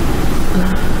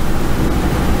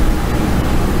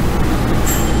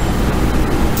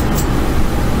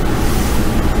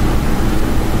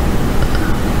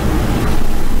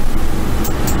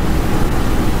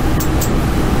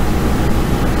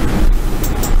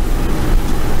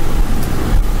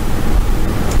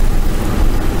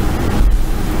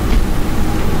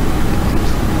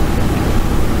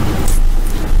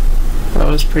 That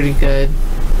was pretty good.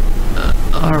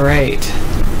 All right.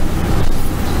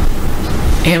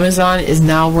 Amazon is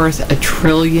now worth $1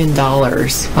 trillion.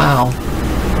 Wow.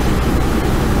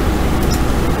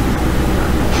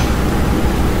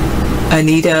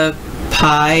 Anita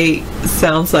Pie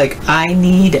sounds like I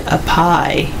need a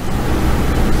pie.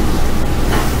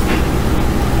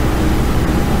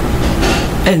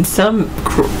 And some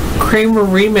Kramer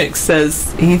Remix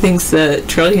says he thinks the $1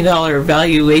 trillion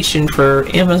valuation for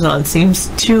Amazon seems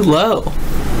too low.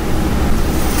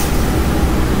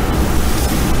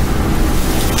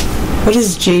 What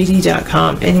is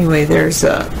JD.com? Anyway, there's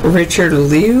Richard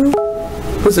Liu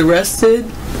was arrested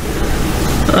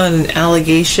on an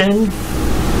allegation.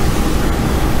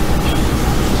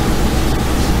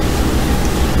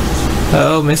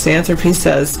 Oh, Misanthropy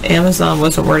says Amazon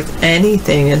wasn't worth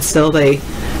anything until they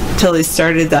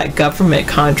started that government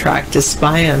contract to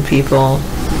spy on people.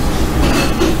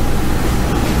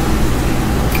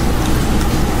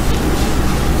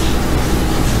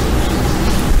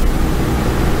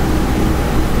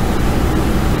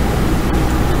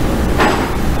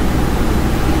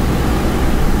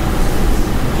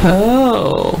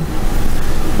 Oh,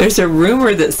 there's a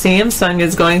rumor that Samsung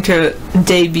is going to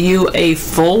debut a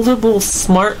foldable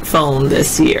smartphone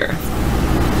this year.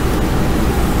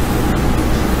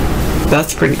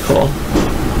 That's pretty cool.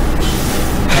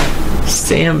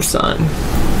 Samsung.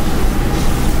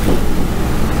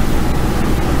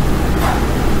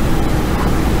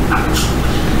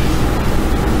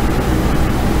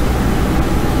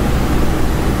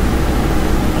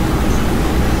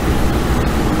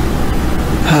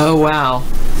 Oh, wow.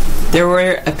 There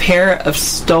were a pair of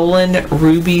stolen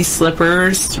ruby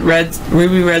slippers,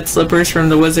 ruby red slippers from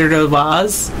the Wizard of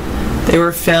Oz. They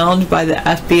were found by the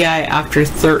FBI after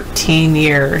 13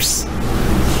 years.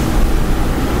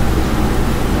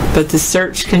 But the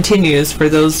search continues for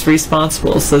those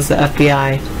responsible, says the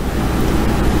FBI.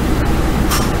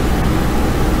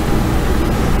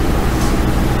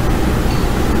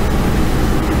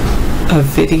 A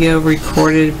video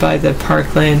recorded by the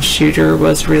Parkland shooter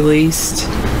was released.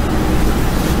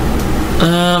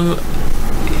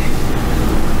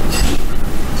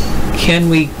 Can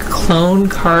we clone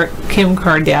Kim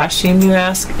Kardashian, you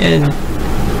ask? And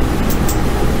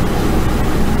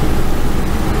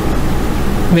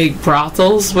make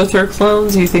brothels with her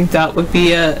clones? You think that would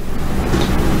be a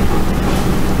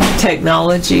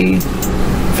technology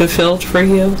fulfilled for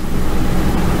you?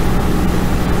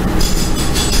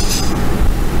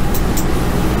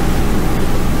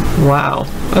 Wow.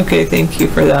 Okay, thank you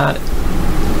for that.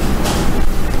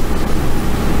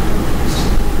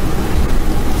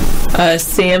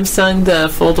 Samsung, the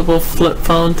foldable flip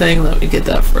phone thing. Let me get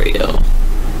that for you.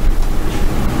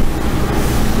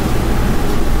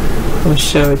 I'll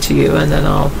show it to you and then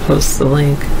I'll post the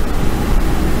link.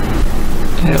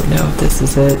 I don't know if this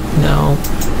is it. No.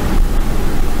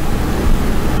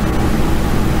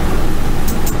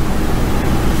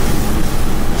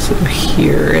 So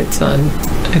here it's on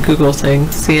a Google thing.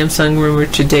 Samsung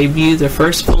rumored to debut the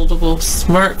first foldable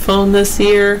smartphone this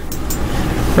year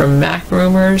from Mac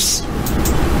Rumors.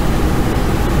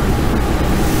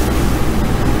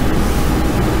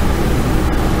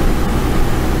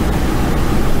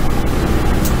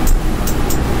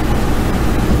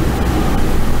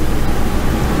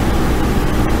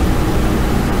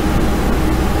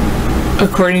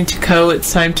 According to Co.,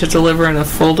 it's time to deliver on a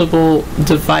foldable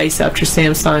device after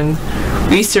Samsung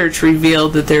research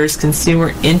revealed that there is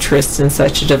consumer interest in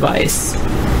such a device.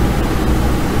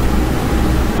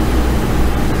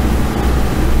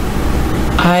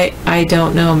 I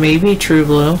don't know. Maybe True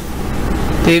Blue.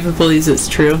 David believes it's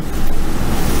true.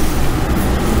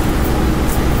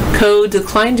 Co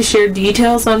declined to share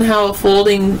details on how a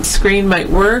folding screen might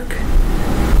work,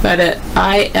 but at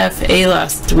IFA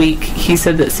last week, he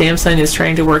said that Samsung is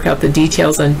trying to work out the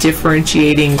details on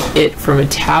differentiating it from a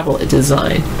tablet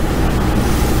design.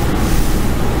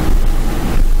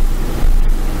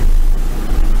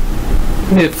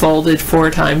 If it folded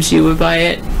 4 times, you would buy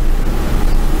it?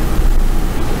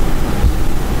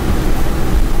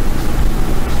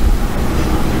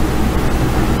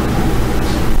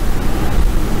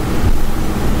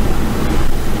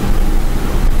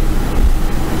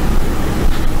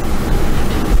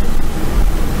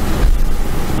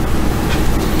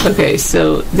 Okay,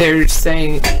 so they're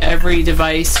saying every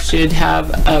device should have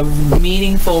a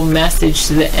meaningful message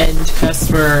to the end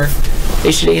customer.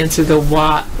 They should answer the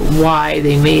why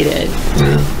they made it.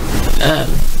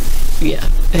 Yeah.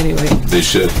 Anyway. They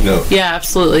should. No. Yeah,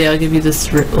 absolutely. I'll give you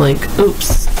this link.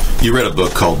 Oops. You read a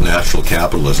book called Natural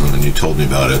Capitalism, and you told me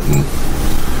about it. And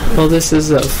well, this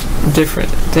is a different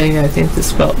thing. I think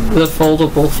this about the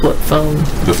foldable flip phone.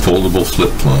 The foldable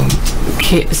flip phone.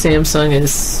 Samsung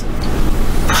is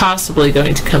possibly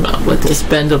going to come out with this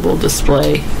bendable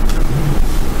display.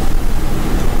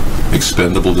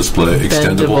 Expendable display?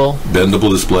 Bendable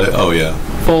display? Oh, yeah.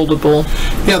 Foldable.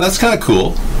 Yeah, that's kind of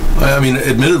cool. I mean,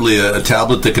 admittedly, a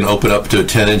tablet that can open up to a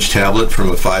 10-inch tablet from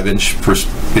a 5-inch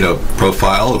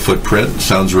profile, a footprint,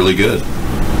 sounds really good.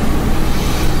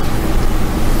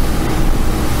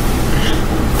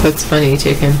 That's funny,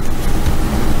 Chicken.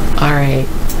 All right.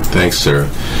 Thanks, Sarah.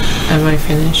 Am I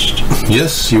finished?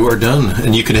 Yes, you are done,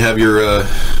 and you can have your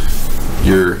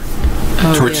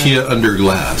tortilla under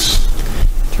glass.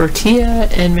 Tortilla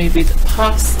and maybe the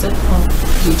pasta.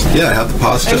 Yeah, have the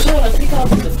pasta. Actually, I think I'll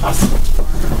do the pasta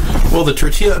tomorrow. Well, the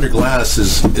tortilla under glass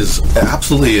is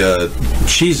absolutely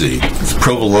cheesy. It's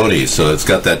provolone, so it's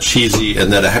got that cheesy,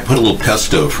 and then I put a little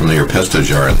pesto from your pesto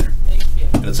jar in there. Thank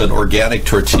you. It's an organic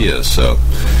tortilla, so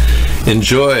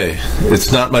enjoy.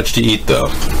 It's not much to eat,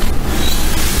 though.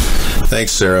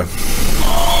 Thanks, Sarah.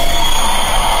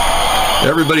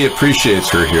 Everybody appreciates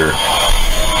her here.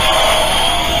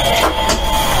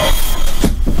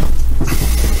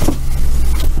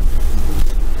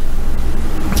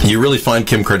 You really find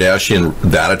Kim Kardashian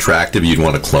that attractive you'd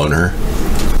want to clone her?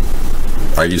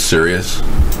 Are you serious?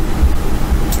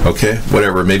 Okay,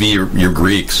 whatever. Maybe you're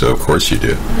Greek, so of course you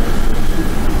do.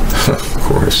 Of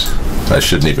course. I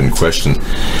shouldn't even question.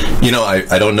 You know,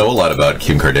 I don't know a lot about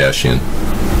Kim Kardashian.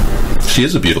 She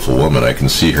is a beautiful woman. I can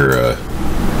see her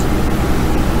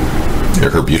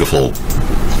beautiful,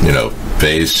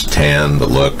 face, tan, the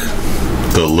look.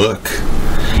 The look.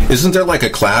 Isn't there like a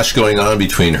clash going on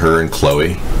between her and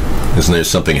Khloe? Isn't there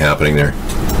something happening there?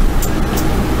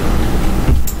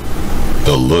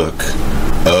 The look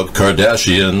of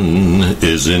Kardashian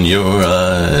is in your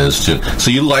eyes. So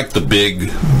you like the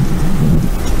big,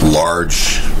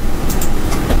 large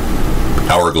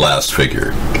hourglass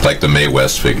figure, like the Mae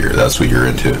West figure. That's what you're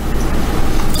into.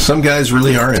 Some guys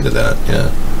really are into that,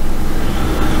 yeah.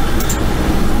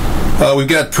 We've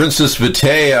got Princess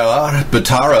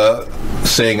Batara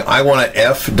saying, I want to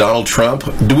F Donald Trump.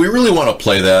 Do we really want to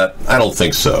play that? I don't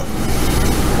think so.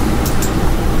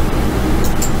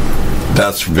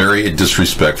 That's very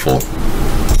disrespectful.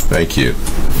 Thank you.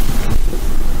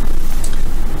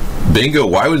 Bingo,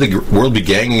 why would the world be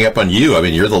ganging up on you? I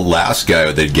mean, you're the last guy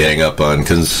they'd gang up on,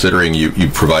 considering you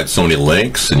provide so many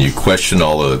links and you question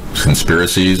all the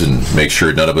conspiracies and make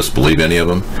sure none of us believe any of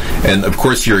them. And, of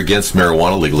course, you're against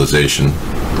marijuana legalization.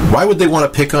 Why would they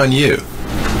want to pick on you?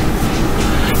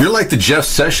 You're like the Jeff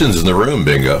Sessions in the room,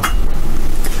 Bingo.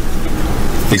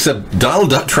 Except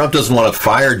Donald Trump doesn't want to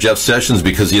fire Jeff Sessions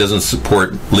because he doesn't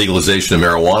support legalization of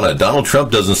marijuana. Donald Trump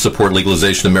doesn't support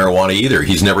legalization of marijuana either.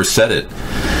 He's never said it.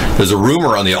 There's a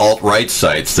rumor on the alt-right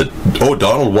sites that,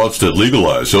 Donald wants to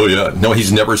legalize. Oh, yeah. No,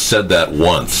 he's never said that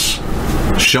once.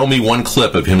 Show me one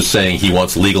clip of him saying he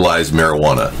wants legalized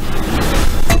marijuana.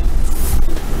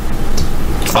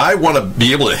 I want to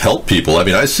be able to help people. I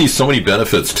mean, I see so many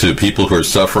benefits to people who are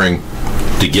suffering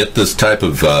to get this type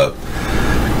of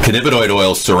cannabinoid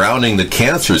oil surrounding the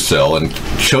cancer cell and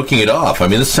choking it off. I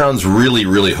mean, this sounds really,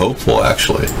 really hopeful,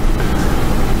 actually,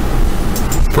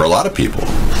 for a lot of people.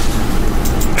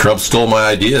 Trump stole my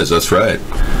ideas, that's right.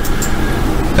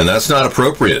 And that's not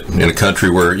appropriate in a country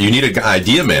where you need an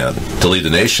idea man to lead the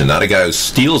nation, not a guy who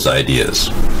steals ideas.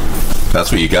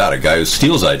 That's what you got, a guy who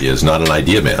steals ideas, not an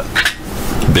idea man.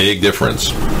 Big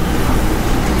difference.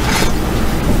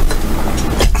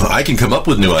 I can come up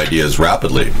with new ideas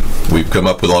rapidly. We've come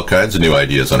up with all kinds of new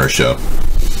ideas on our show.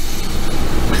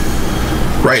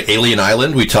 Right, Alien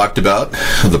Island, we talked about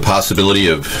the possibility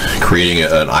of creating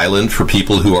an island for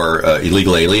people who are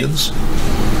illegal aliens.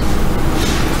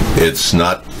 It's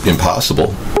not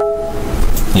impossible.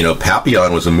 You know,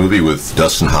 Papillon was a movie with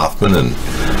Dustin Hoffman and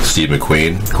Steve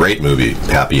McQueen. Great movie,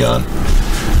 Papillon.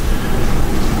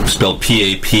 Spelled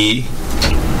Papillon.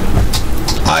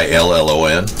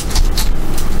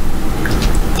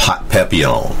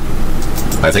 Papillon.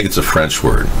 I think it's a French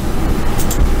word.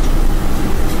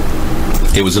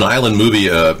 It was an island movie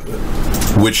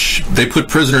which they put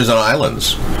prisoners on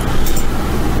islands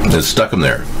and stuck them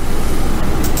there.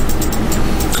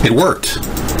 It worked.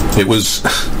 It was...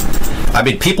 I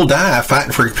mean, people die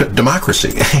fighting for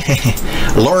democracy.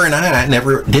 Laura and I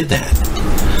never did that.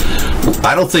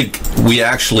 I don't think we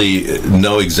actually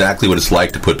know exactly what it's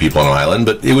like to put people on an island,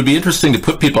 but it would be interesting to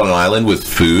put people on an island with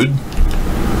food,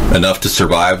 enough to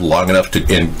survive long enough to,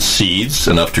 and seeds,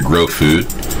 enough to grow food,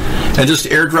 and just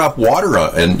airdrop water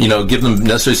on, and, you know, give them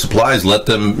necessary supplies, let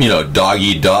them, you know, dog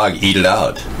eat dog, eat it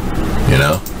out, you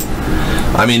know?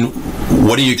 I mean,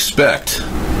 what do you expect?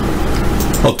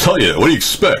 I'll tell you, what do you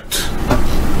expect?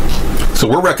 So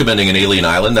we're recommending an alien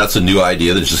island. That's a new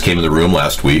idea that just came in the room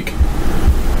last week.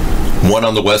 One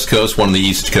on the West Coast, one on the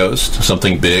East Coast,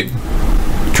 something big.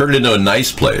 Turn it into a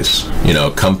nice place, you know,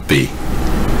 comfy,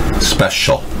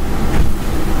 special.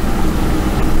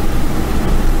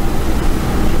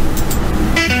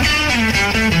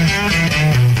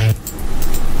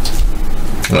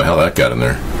 I don't know how that got in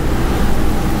there.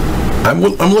 I'm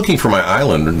looking for my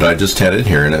island, and I just had it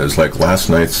here, and it was like last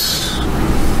night's...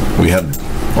 We had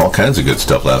all kinds of good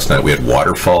stuff last night. We had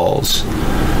waterfalls.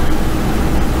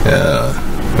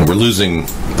 And we're losing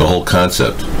the whole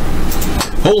concept.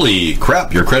 Holy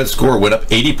crap, your credit score went up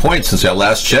 80 points since I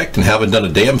last checked and haven't done a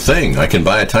damn thing. I can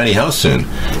buy a tiny house soon.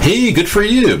 Hey, good for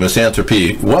you, Miss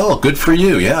Anthropy. Well, good for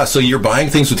you. Yeah, so you're buying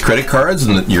things with credit cards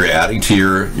and you're adding to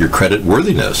your credit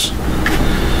worthiness.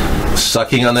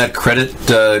 Sucking on that credit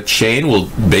chain will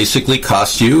basically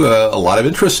cost you a lot of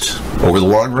interest over the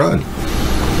long run.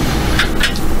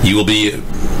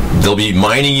 They'll be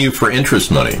mining you for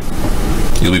interest money.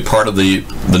 You'll be part of the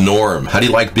norm. How do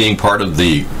you like being part of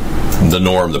the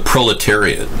norm, the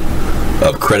proletariat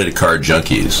of credit card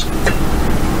junkies?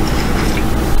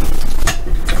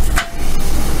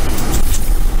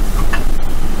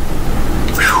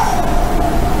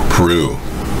 Whew. Peru,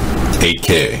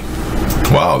 8K.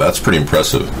 Wow, that's pretty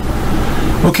impressive.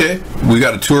 Okay, we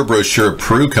got a tour brochure of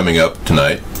Peru coming up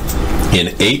tonight in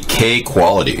 8K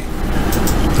quality.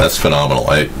 That's phenomenal.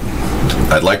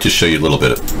 I'd like to show you a little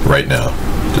bit right now.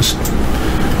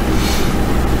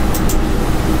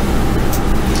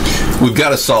 We've got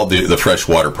to solve the fresh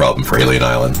water problem for Alien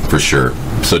Island, for sure.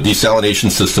 So desalination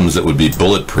systems that would be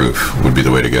bulletproof would be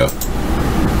the way to go.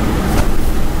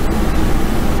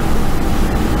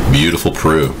 Beautiful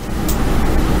Peru.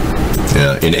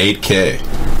 Yeah, in 8K.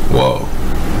 Whoa,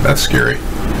 that's scary.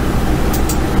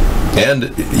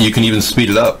 And you can even speed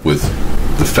it up with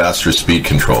the faster speed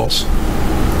controls.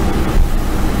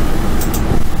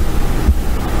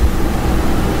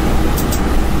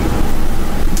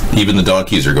 Even the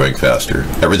donkeys are going faster.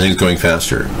 Everything's going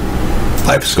faster.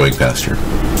 Life's going faster.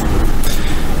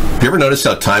 Have you ever noticed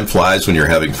how time flies when you're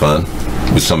having fun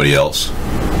with somebody else?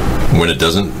 When it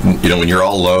doesn't, you know, when you're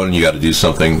all alone and you got to do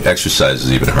something, exercise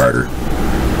is even harder.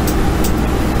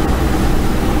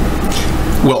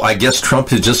 Well, I guess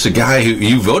Trump is just a guy who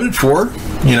you voted for,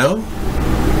 you know?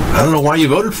 I don't know why you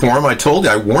voted for him. I told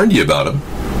you, I warned you about him.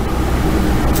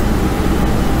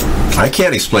 I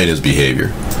can't explain his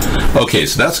behavior. Okay,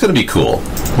 so that's going to be cool.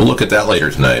 We'll look at that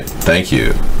later tonight. Thank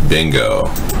you. Bingo.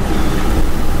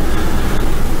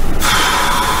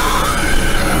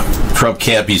 Trump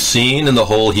can't be seen in the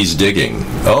hole he's digging.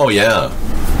 Oh, yeah.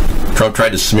 Trump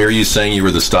tried to smear you saying you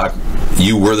were the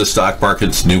stock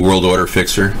market's New World Order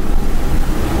fixer.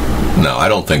 No, I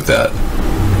don't think that.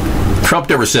 Trump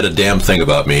never said a damn thing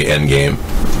about me, endgame.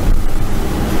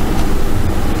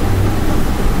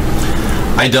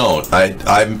 I don't.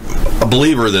 I'm a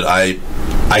believer that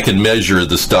I can measure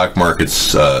the stock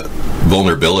market's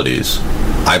vulnerabilities.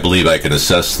 I believe I can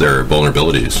assess their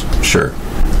vulnerabilities. Sure.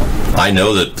 I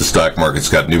know that the stock market's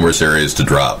got numerous areas to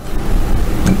drop.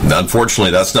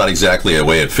 Unfortunately, that's not exactly a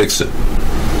way to fix it.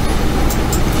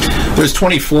 There's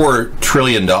 $24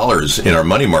 trillion in our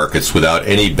money markets without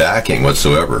any backing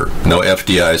whatsoever. No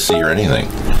FDIC or anything.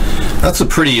 That's a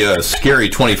pretty scary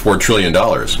 $24 trillion.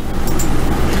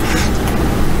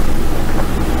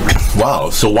 Wow,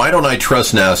 so why don't I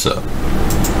trust NASA?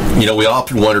 You know, we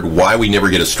often wondered why we never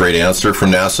get a straight answer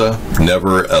from NASA.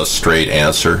 Never a straight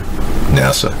answer.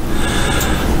 NASA.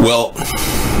 Well,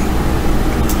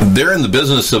 they're in the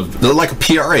business of, they're like a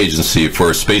PR agency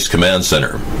for a Space Command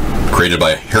Center created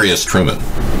by Harry S. Truman.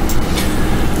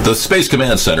 The Space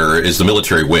Command Center is the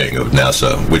military wing of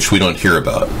NASA, which we don't hear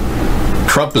about.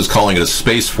 Trump is calling it a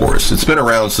Space Force. It's been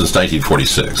around since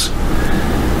 1946.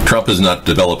 Trump is not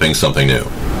developing something new.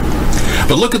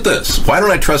 But look at this. Why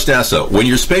don't I trust NASA? When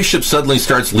your spaceship suddenly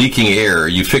starts leaking air,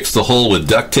 you fix the hole with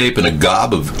duct tape and a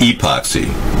gob of epoxy.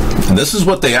 And this is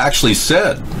what they actually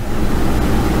said.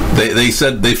 They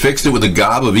said they fixed it with a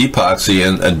gob of epoxy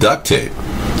and duct tape.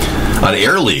 An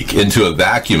air leak into a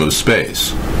vacuum of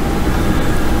space.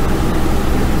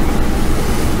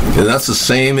 And that's the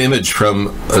same image from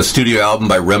a studio album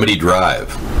by Remedy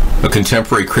Drive, a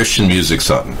contemporary Christian music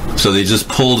song. So they just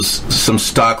pulled some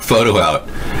stock photo out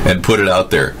and put it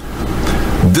out there.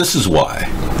 This is why.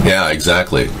 Yeah,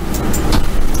 exactly.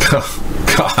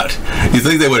 God, you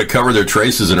think they would have covered their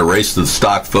traces and erased the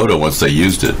stock photo once they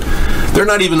used it? They're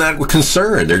not even that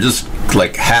concerned. They're just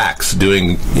like hacks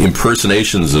doing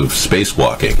impersonations of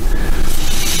spacewalking.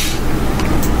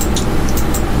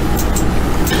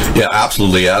 Yeah,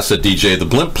 absolutely. Asset DJ. The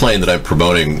blimp plane that I'm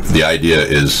promoting, the idea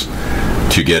is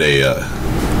to get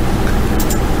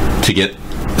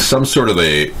some sort of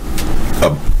a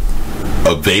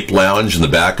vape lounge in the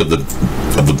back of the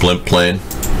blimp plane.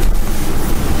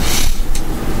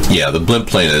 Yeah, the blimp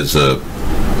plane is a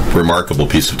remarkable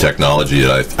piece of technology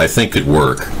that I think could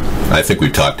work. I think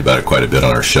we've talked about it quite a bit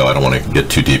on our show. I don't want to get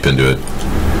too deep into it,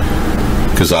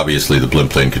 because obviously the blimp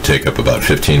plane could take up about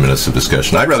 15 minutes of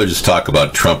discussion. I'd rather just talk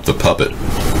about Trump the puppet.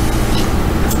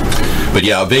 But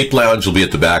yeah, a vape lounge will be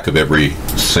at the back of every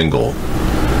single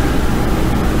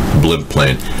blimp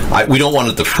plane. We don't want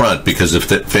it at the front, because if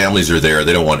the families are there,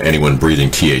 they don't want anyone breathing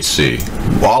THC.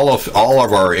 All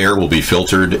of our air will be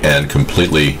filtered and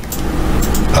completely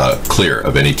clear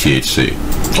of any THC.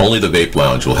 Only the vape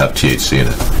lounge will have THC in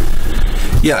it.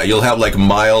 Yeah, you'll have like a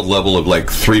mild level of like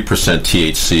 3%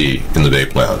 THC in the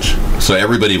vape lounge. So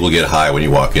everybody will get high when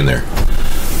you walk in there.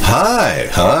 Hi,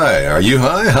 are you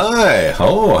high? Hi,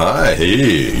 oh, hi,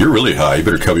 hey, you're really high, you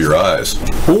better cover your eyes.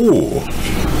 Ooh.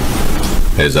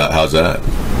 How's that?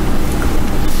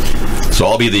 So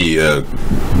I'll be the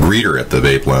greeter at the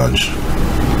vape lounge.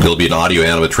 There'll be an audio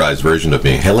animatrized version of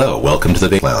me. Hello, welcome to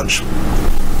the vape lounge.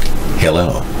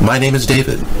 Hello, my name is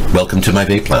David. Welcome to my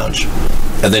vape lounge.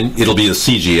 And then it'll be a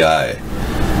CGI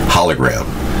hologram.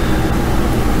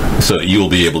 So you'll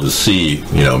be able to see,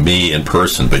 me in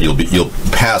person, but you'll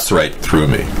pass right through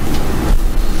me.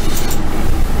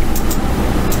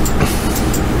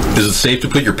 Is it safe to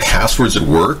put your passwords at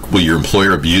work? Will your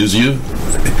employer abuse you?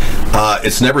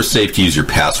 It's never safe to use your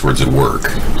passwords at work.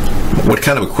 What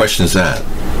kind of a question is that?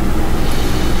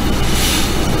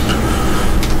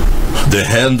 The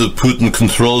hand of Putin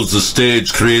controls the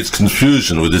stage, creates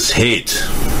confusion with his hate.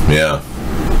 Yeah.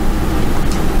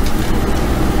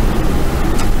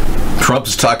 Trump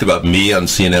has talked about me on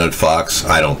CNN and Fox.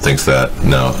 I don't think that.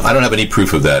 No, I don't have any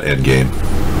proof of that, Endgame.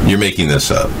 You're making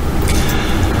this up.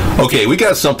 Okay, we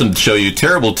got something to show you.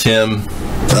 Terrible Tim.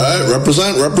 Right,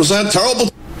 represent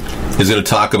Terrible. Is going to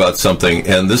talk about something,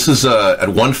 and this is at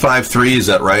 153. Is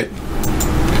that right?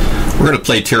 We're going to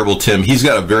play Terrible Tim. He's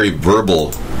got a very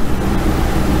verbal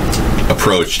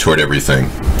approach toward everything.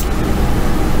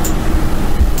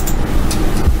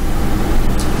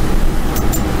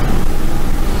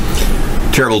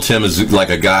 Terrible Tim is like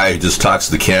a guy who just talks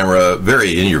to the camera,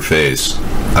 very in your face.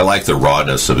 I like the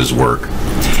rawness of his work.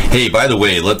 Hey, by the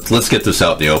way, let's get this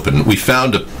out in the open.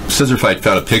 Scissorfight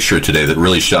found a picture today that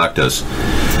really shocked us.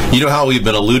 You know how we've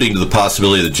been alluding to the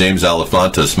possibility that James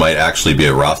Alefantis might actually be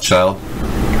a Rothschild?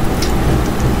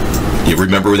 You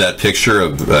remember that picture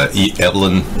of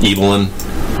Evelyn?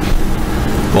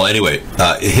 Well, anyway,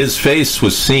 his face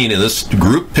was seen in this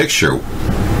group picture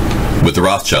with the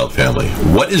Rothschild family.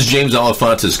 What is James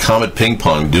Alefantis Comet Ping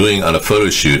Pong doing on a photo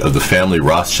shoot of the family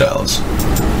Rothschilds?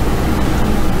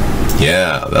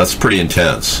 Yeah, that's pretty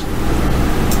intense.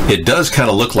 It does kind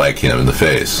of look like him in the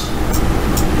face.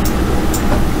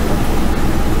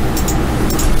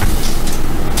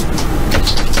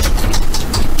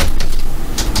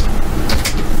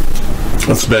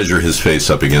 Let's measure his face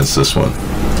up against this one.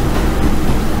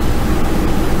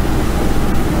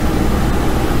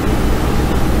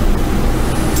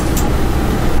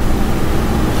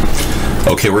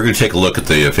 Okay, we're going to take a look at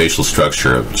the facial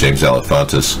structure of James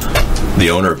Alefantis, the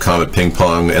owner of Comet Ping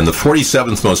Pong, and the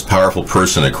 47th most powerful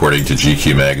person, according to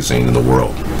GQ magazine, in the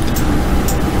world.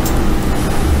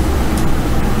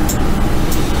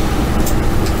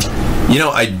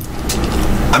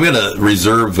 I'm going to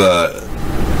reserve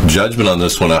judgment on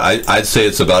this one. I'd say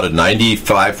it's about a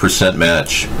 95%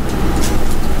 match.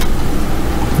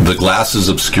 The glasses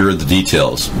obscure the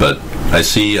details, but I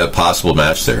see a possible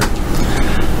match there.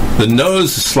 The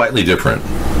nose is slightly different.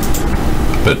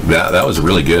 But that was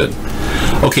really good.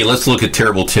 Okay, let's look at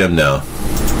Terrible Tim now.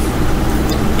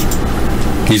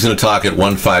 He's going to talk at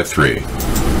 153.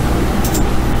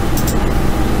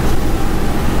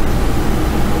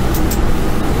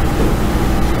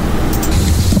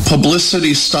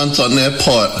 Publicity stunt on their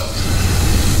part.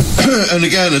 And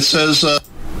again, it says,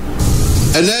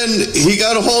 and then he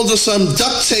got a hold of some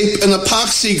duct tape and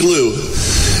epoxy glue.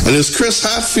 And as Chris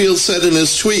Hatfield said in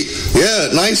his tweet, yeah,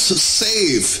 nice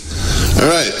save. All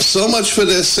right, so much for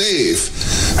their save.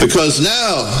 Because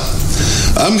now,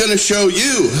 I'm going to show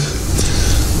you.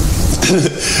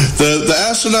 The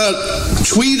astronaut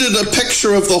tweeted a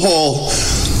picture of the hole,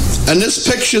 and this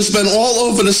picture's been all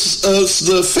over the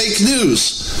fake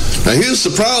news. Now here's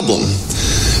the problem.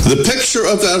 The picture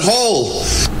of that hole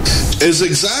is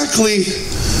exactly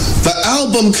the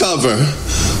album cover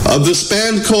of this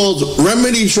band called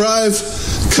Remedy Drive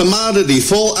Commodity,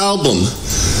 full album.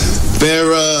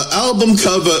 Their album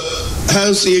cover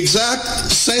has the exact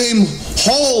same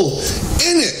hole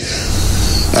in it.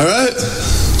 All right?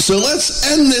 So let's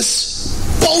end this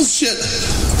bullshit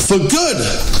for good.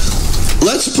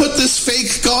 Let's put this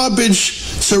fake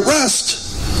garbage to rest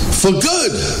for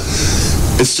good.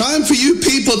 It's time for you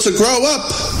people to grow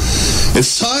up.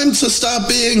 It's time to stop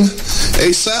being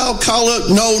a Sal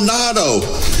Coronado.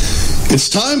 It's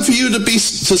time for you to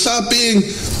stop being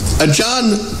a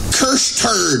John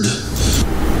Kirshturd.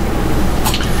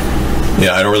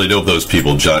 Yeah, I don't really know those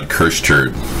people, John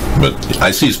Kirshturd, but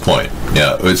I see his point.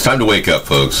 Yeah, it's time to wake up,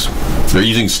 folks. They're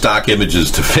using stock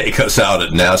images to fake us out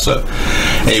at NASA.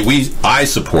 Hey, I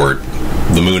support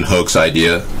the moon hoax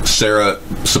idea. Sarah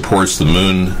supports the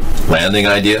moon landing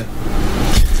idea.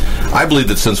 I believe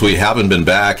that since we haven't been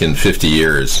back in 50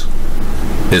 years,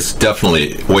 it's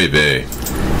definitely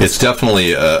it's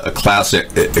definitely a classic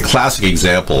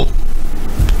example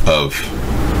of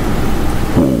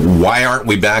why aren't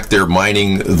we back there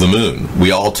mining the moon?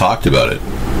 We all talked about it.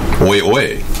 Oi,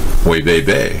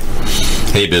 bay.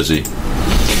 Hey, Busy.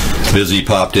 Busy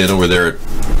popped in over there at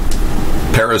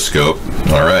Periscope.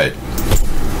 All right.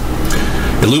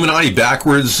 Illuminati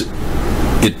backwards,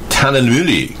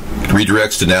 Itananuli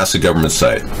redirects to NASA government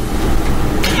site.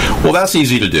 Well, that's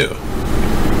easy to do.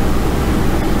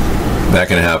 That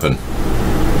can happen.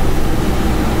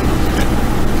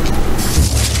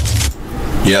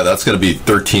 Yeah, that's going to be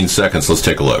 13 seconds. Let's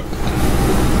take a look.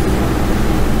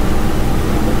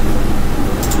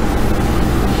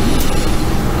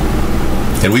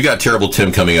 And we got Terrible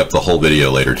Tim coming up the whole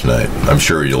video later tonight. I'm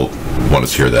sure you'll want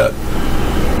to hear that.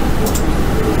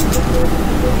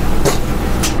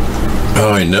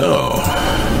 Oh, I know.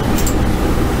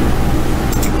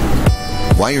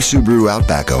 Why are Subaru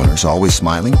Outback owners always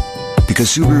smiling? Because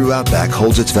Subaru Outback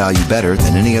holds its value better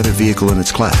than any other vehicle in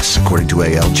its class, according to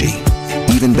ALG.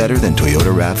 Even better than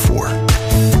Toyota RAV4.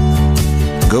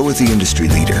 Go with the industry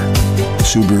leader,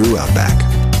 Subaru Outback.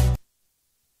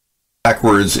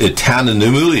 Backwards,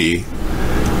 Itananuli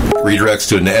redirects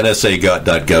to an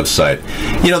NSA.gov site.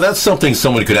 You know, that's something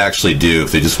someone could actually do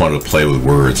if they just wanted to play with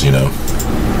words, you know.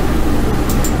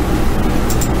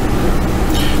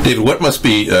 David, what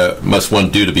must one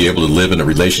do to be able to live in a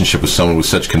relationship with someone with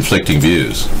such conflicting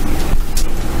views?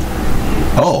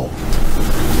 Oh,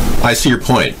 I see your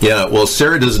point. Yeah, well,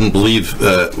 Sarah doesn't believe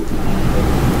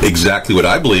exactly what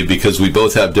I believe because we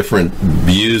both have different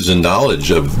views and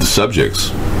knowledge of the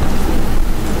subjects.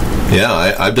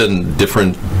 Yeah, I've done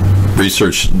different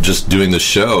research just doing the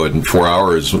show in 4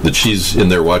 hours that she's in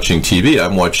there watching TV.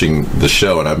 I'm watching the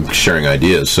show and I'm sharing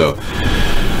ideas. So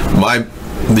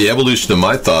the evolution of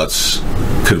my thoughts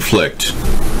conflict.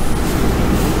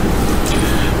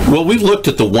 Well, we've looked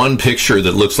at the one picture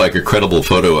that looks like a credible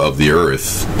photo of the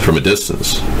Earth from a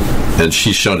distance, and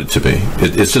she's shown it to me.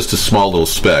 It's just a small little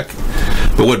speck.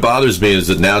 But what bothers me is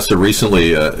that NASA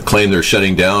recently claimed they're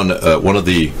shutting down one of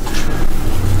the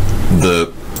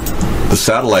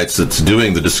satellites that's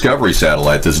doing, the Discovery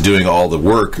satellite that's doing all the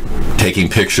work taking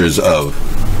pictures of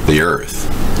the Earth.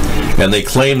 And they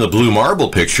claim the blue marble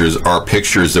pictures are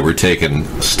pictures that were taken,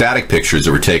 static pictures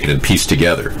that were taken and pieced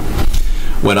together.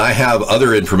 When I have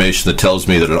other information that tells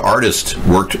me that an artist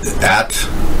worked at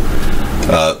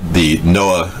the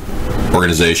NOAA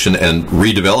organization and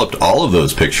redeveloped all of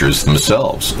those pictures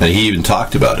themselves, and he even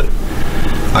talked about it.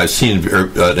 I've seen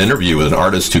an interview with an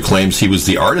artist who claims he was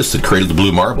the artist that created the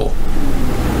blue marble.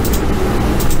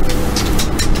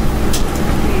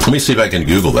 Let me see if I can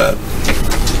Google that.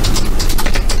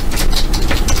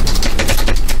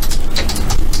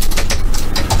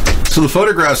 So the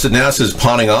photographs that NASA is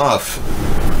pawning off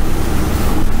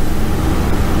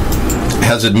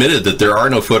has admitted that there are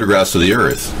no photographs of the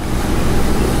Earth.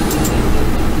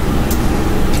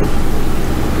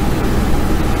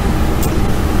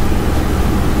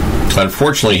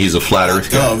 Unfortunately, he's a flat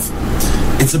Earth guy.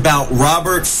 It's about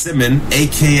Robert Simon,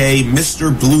 a.k.a.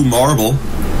 Mr. Blue Marble.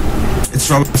 It's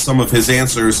from some of his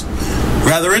answers.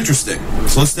 Rather interesting.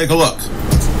 So let's take a look.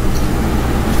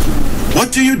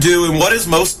 What do you do and what is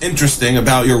most interesting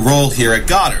about your role here at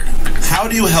Goddard? How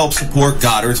do you help support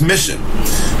Goddard's mission?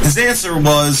 His answer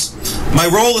was, my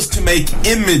role is to make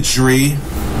imagery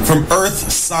from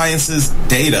Earth sciences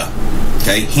data.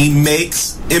 Okay, he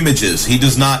makes images. He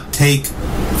does not take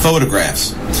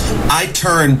photographs. I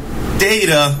turn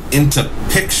data into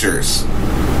pictures.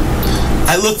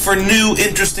 I look for new,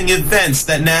 interesting events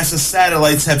that NASA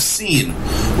satellites have seen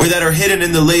or that are hidden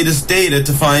in the latest data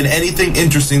to find anything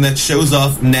interesting that shows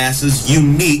off NASA's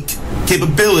unique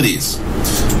capabilities.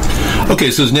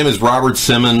 Okay, so his name is Robert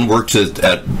Simon, works at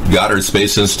Goddard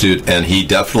Space Institute, and he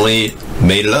definitely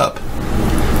made it up,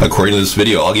 according to this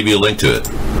video. I'll give you a link to it.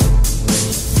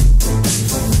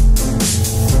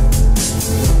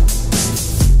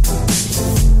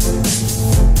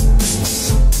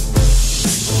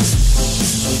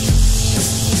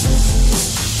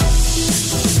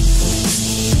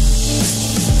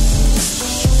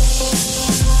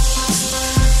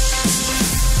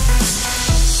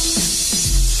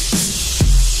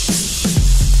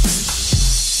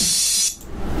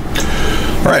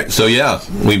 All right, so yeah,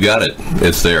 we've got it.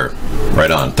 It's there.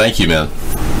 Right on. Thank you, man.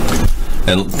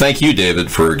 And thank you, David,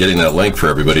 for getting that link for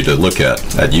everybody to look at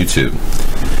YouTube.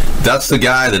 That's the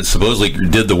guy that supposedly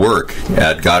did the work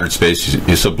at Goddard Space.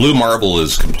 So Blue Marble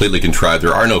is completely contrived.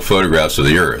 There are no photographs of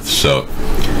the Earth. So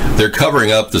they're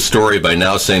covering up the story by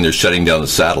now saying they're shutting down the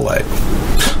satellite.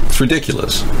 It's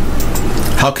ridiculous.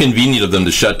 How convenient of them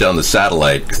to shut down the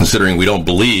satellite, considering we don't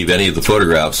believe any of the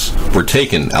photographs were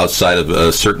taken outside of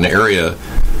a certain area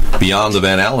beyond the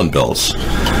Van Allen belts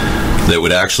that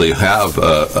would actually have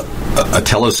a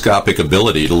telescopic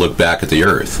ability to look back at the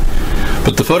Earth.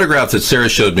 But the photograph that Sarah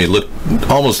showed me looked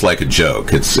almost like a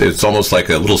joke. It's almost like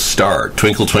a little star,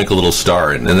 twinkle, twinkle, little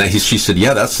star. And then she said,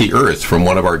 yeah, that's the Earth from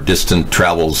one of our distant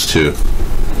travels to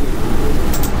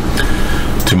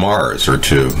Mars or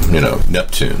to,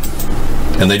 Neptune.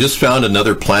 And they just found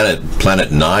another planet,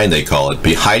 Planet 9 they call it,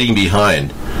 hiding behind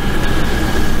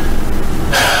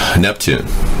Neptune.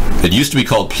 It used to be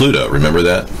called Pluto, remember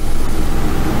that?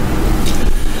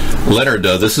 Leonard,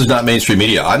 this is not mainstream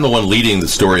media. I'm the one leading the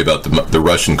story about the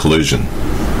Russian collusion.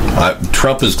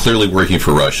 Trump is clearly working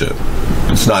for Russia.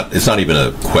 It's not even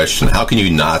a question. How can you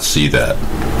not see that?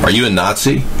 Are you a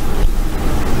Nazi?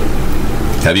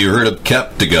 Have you heard of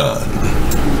Captagon?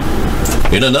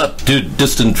 In a not too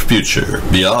distant future,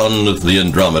 beyond the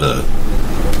Andromeda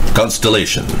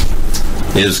constellation,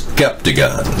 is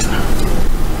Captagon.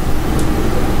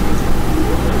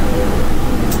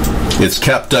 It's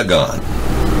Captagon.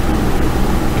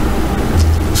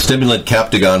 Stimulant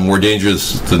Captagon more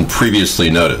dangerous than previously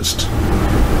noticed.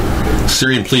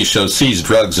 Syrian police show seized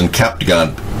drugs and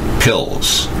Captagon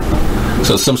pills.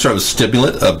 So some sort of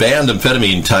stimulant, a banned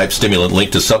amphetamine-type stimulant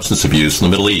linked to substance abuse in the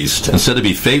Middle East, and said to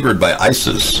be favored by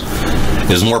ISIS,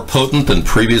 is more potent than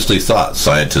previously thought,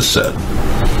 scientists said.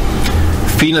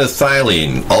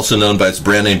 Phenethylene, also known by its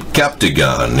brand name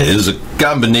Captagon, is a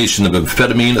combination of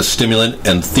amphetamine, a stimulant,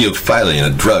 and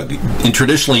theophylline, a drug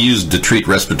traditionally used to treat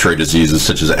respiratory diseases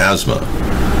such as asthma.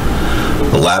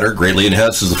 The latter greatly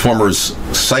enhances the former's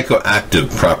psychoactive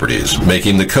properties,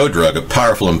 making the co-drug a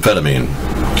powerful amphetamine.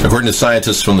 According to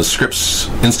scientists from the Scripps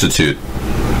Institute,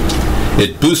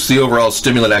 it boosts the overall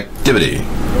stimulant activity.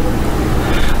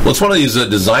 Well, it's one of these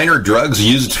designer drugs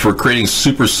used for creating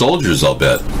super soldiers, I'll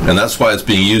bet, and that's why it's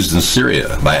being used in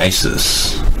Syria by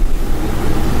ISIS.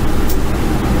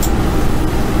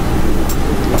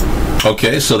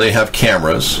 Okay, so they have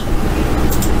cameras,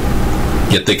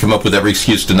 yet they come up with every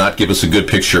excuse to not give us a good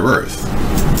picture of Earth.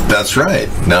 That's right.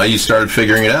 Now you started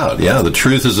figuring it out. Yeah, the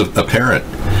truth is apparent.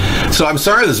 So I'm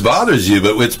sorry this bothers you,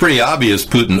 but it's pretty obvious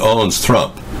Putin owns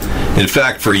Trump. In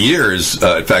fact, for years, 2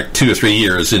 or 3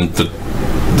 years, in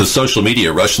the social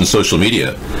media, Russian social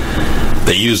media,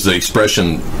 they use the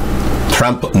expression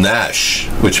Trump Nash,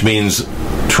 which means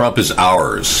Trump is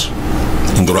ours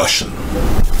in Russian.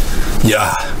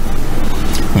 Yeah.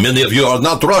 Many of you are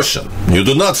not Russian. You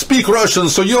do not speak Russian,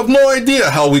 so you have no idea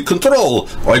how we control.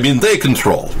 They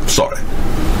control. Sorry.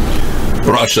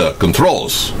 Russia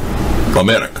controls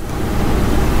America.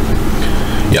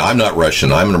 Yeah, I'm not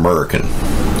Russian. I'm an American.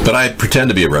 But I pretend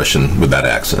to be a Russian with that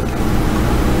accent.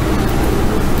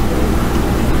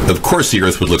 Of course the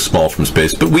Earth would look small from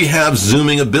space, but we have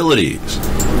zooming abilities.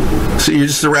 So you're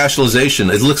just a rationalization.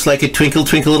 It looks like a twinkle,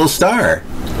 twinkle little star.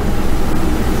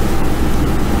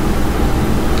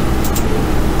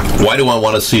 Why do I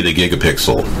want to see the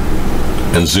gigapixel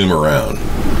and zoom around?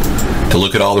 to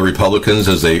look at all the Republicans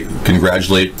as they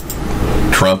congratulate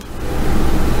Trump.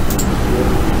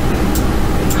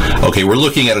 Okay, we're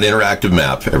looking at an interactive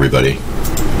map, everybody.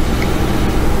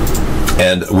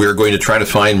 And we're going to try to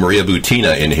find Maria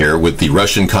Butina in here with the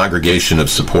Russian Congregation of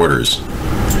Supporters.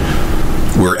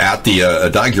 We're at the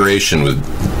inauguration with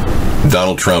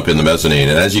Donald Trump in the mezzanine,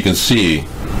 and as you can see,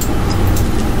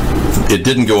 it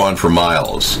didn't go on for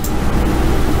miles.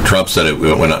 Trump said it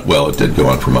went on, well, it did go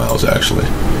on for miles, actually.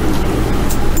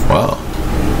 Wow.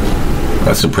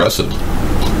 That's impressive.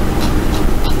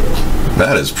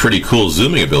 That is pretty cool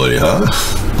zooming ability, huh?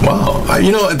 Wow.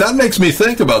 That makes me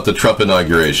think about the Trump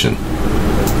inauguration.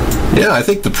 Yeah, I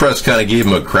think the press kind of gave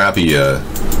him a crappy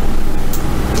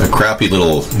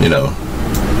little,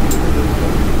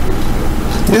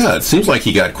 Yeah, it seems like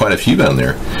he got quite a few down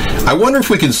there. I wonder if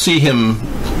we can see him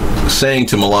saying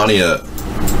to Melania,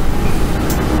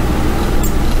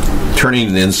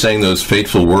 turning and saying those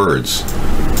fateful words.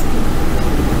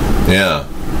 Yeah.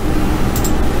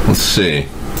 Let's see.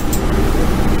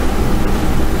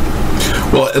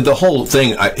 Well, the whole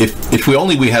thing, if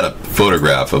we had a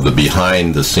photograph of the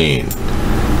behind the scene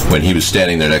when he was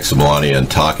standing there next to Melania and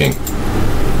talking,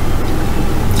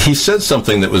 he said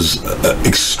something that was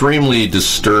extremely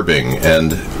disturbing,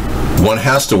 and one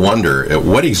has to wonder,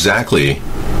 what exactly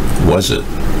was it?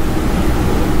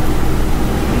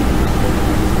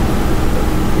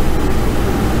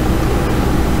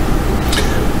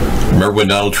 Remember when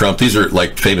Donald Trump, these are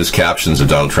like famous captions of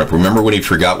Donald Trump, remember when he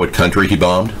forgot what country he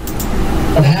bombed?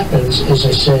 What happens, as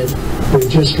I said, we've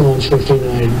just launched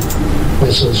 59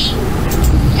 missiles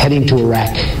heading to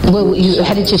Iraq. Well, you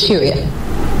headed to Syria.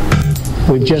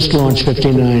 We've just launched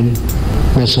 59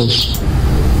 missiles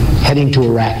heading to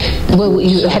Iraq. Well,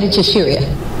 you headed to Syria.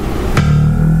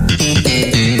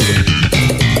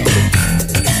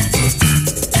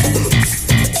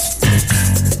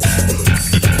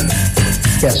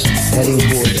 Yes, heading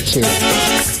toward Syria.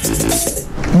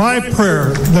 My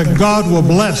prayer that God will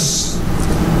bless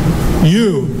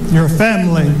you, your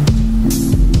family,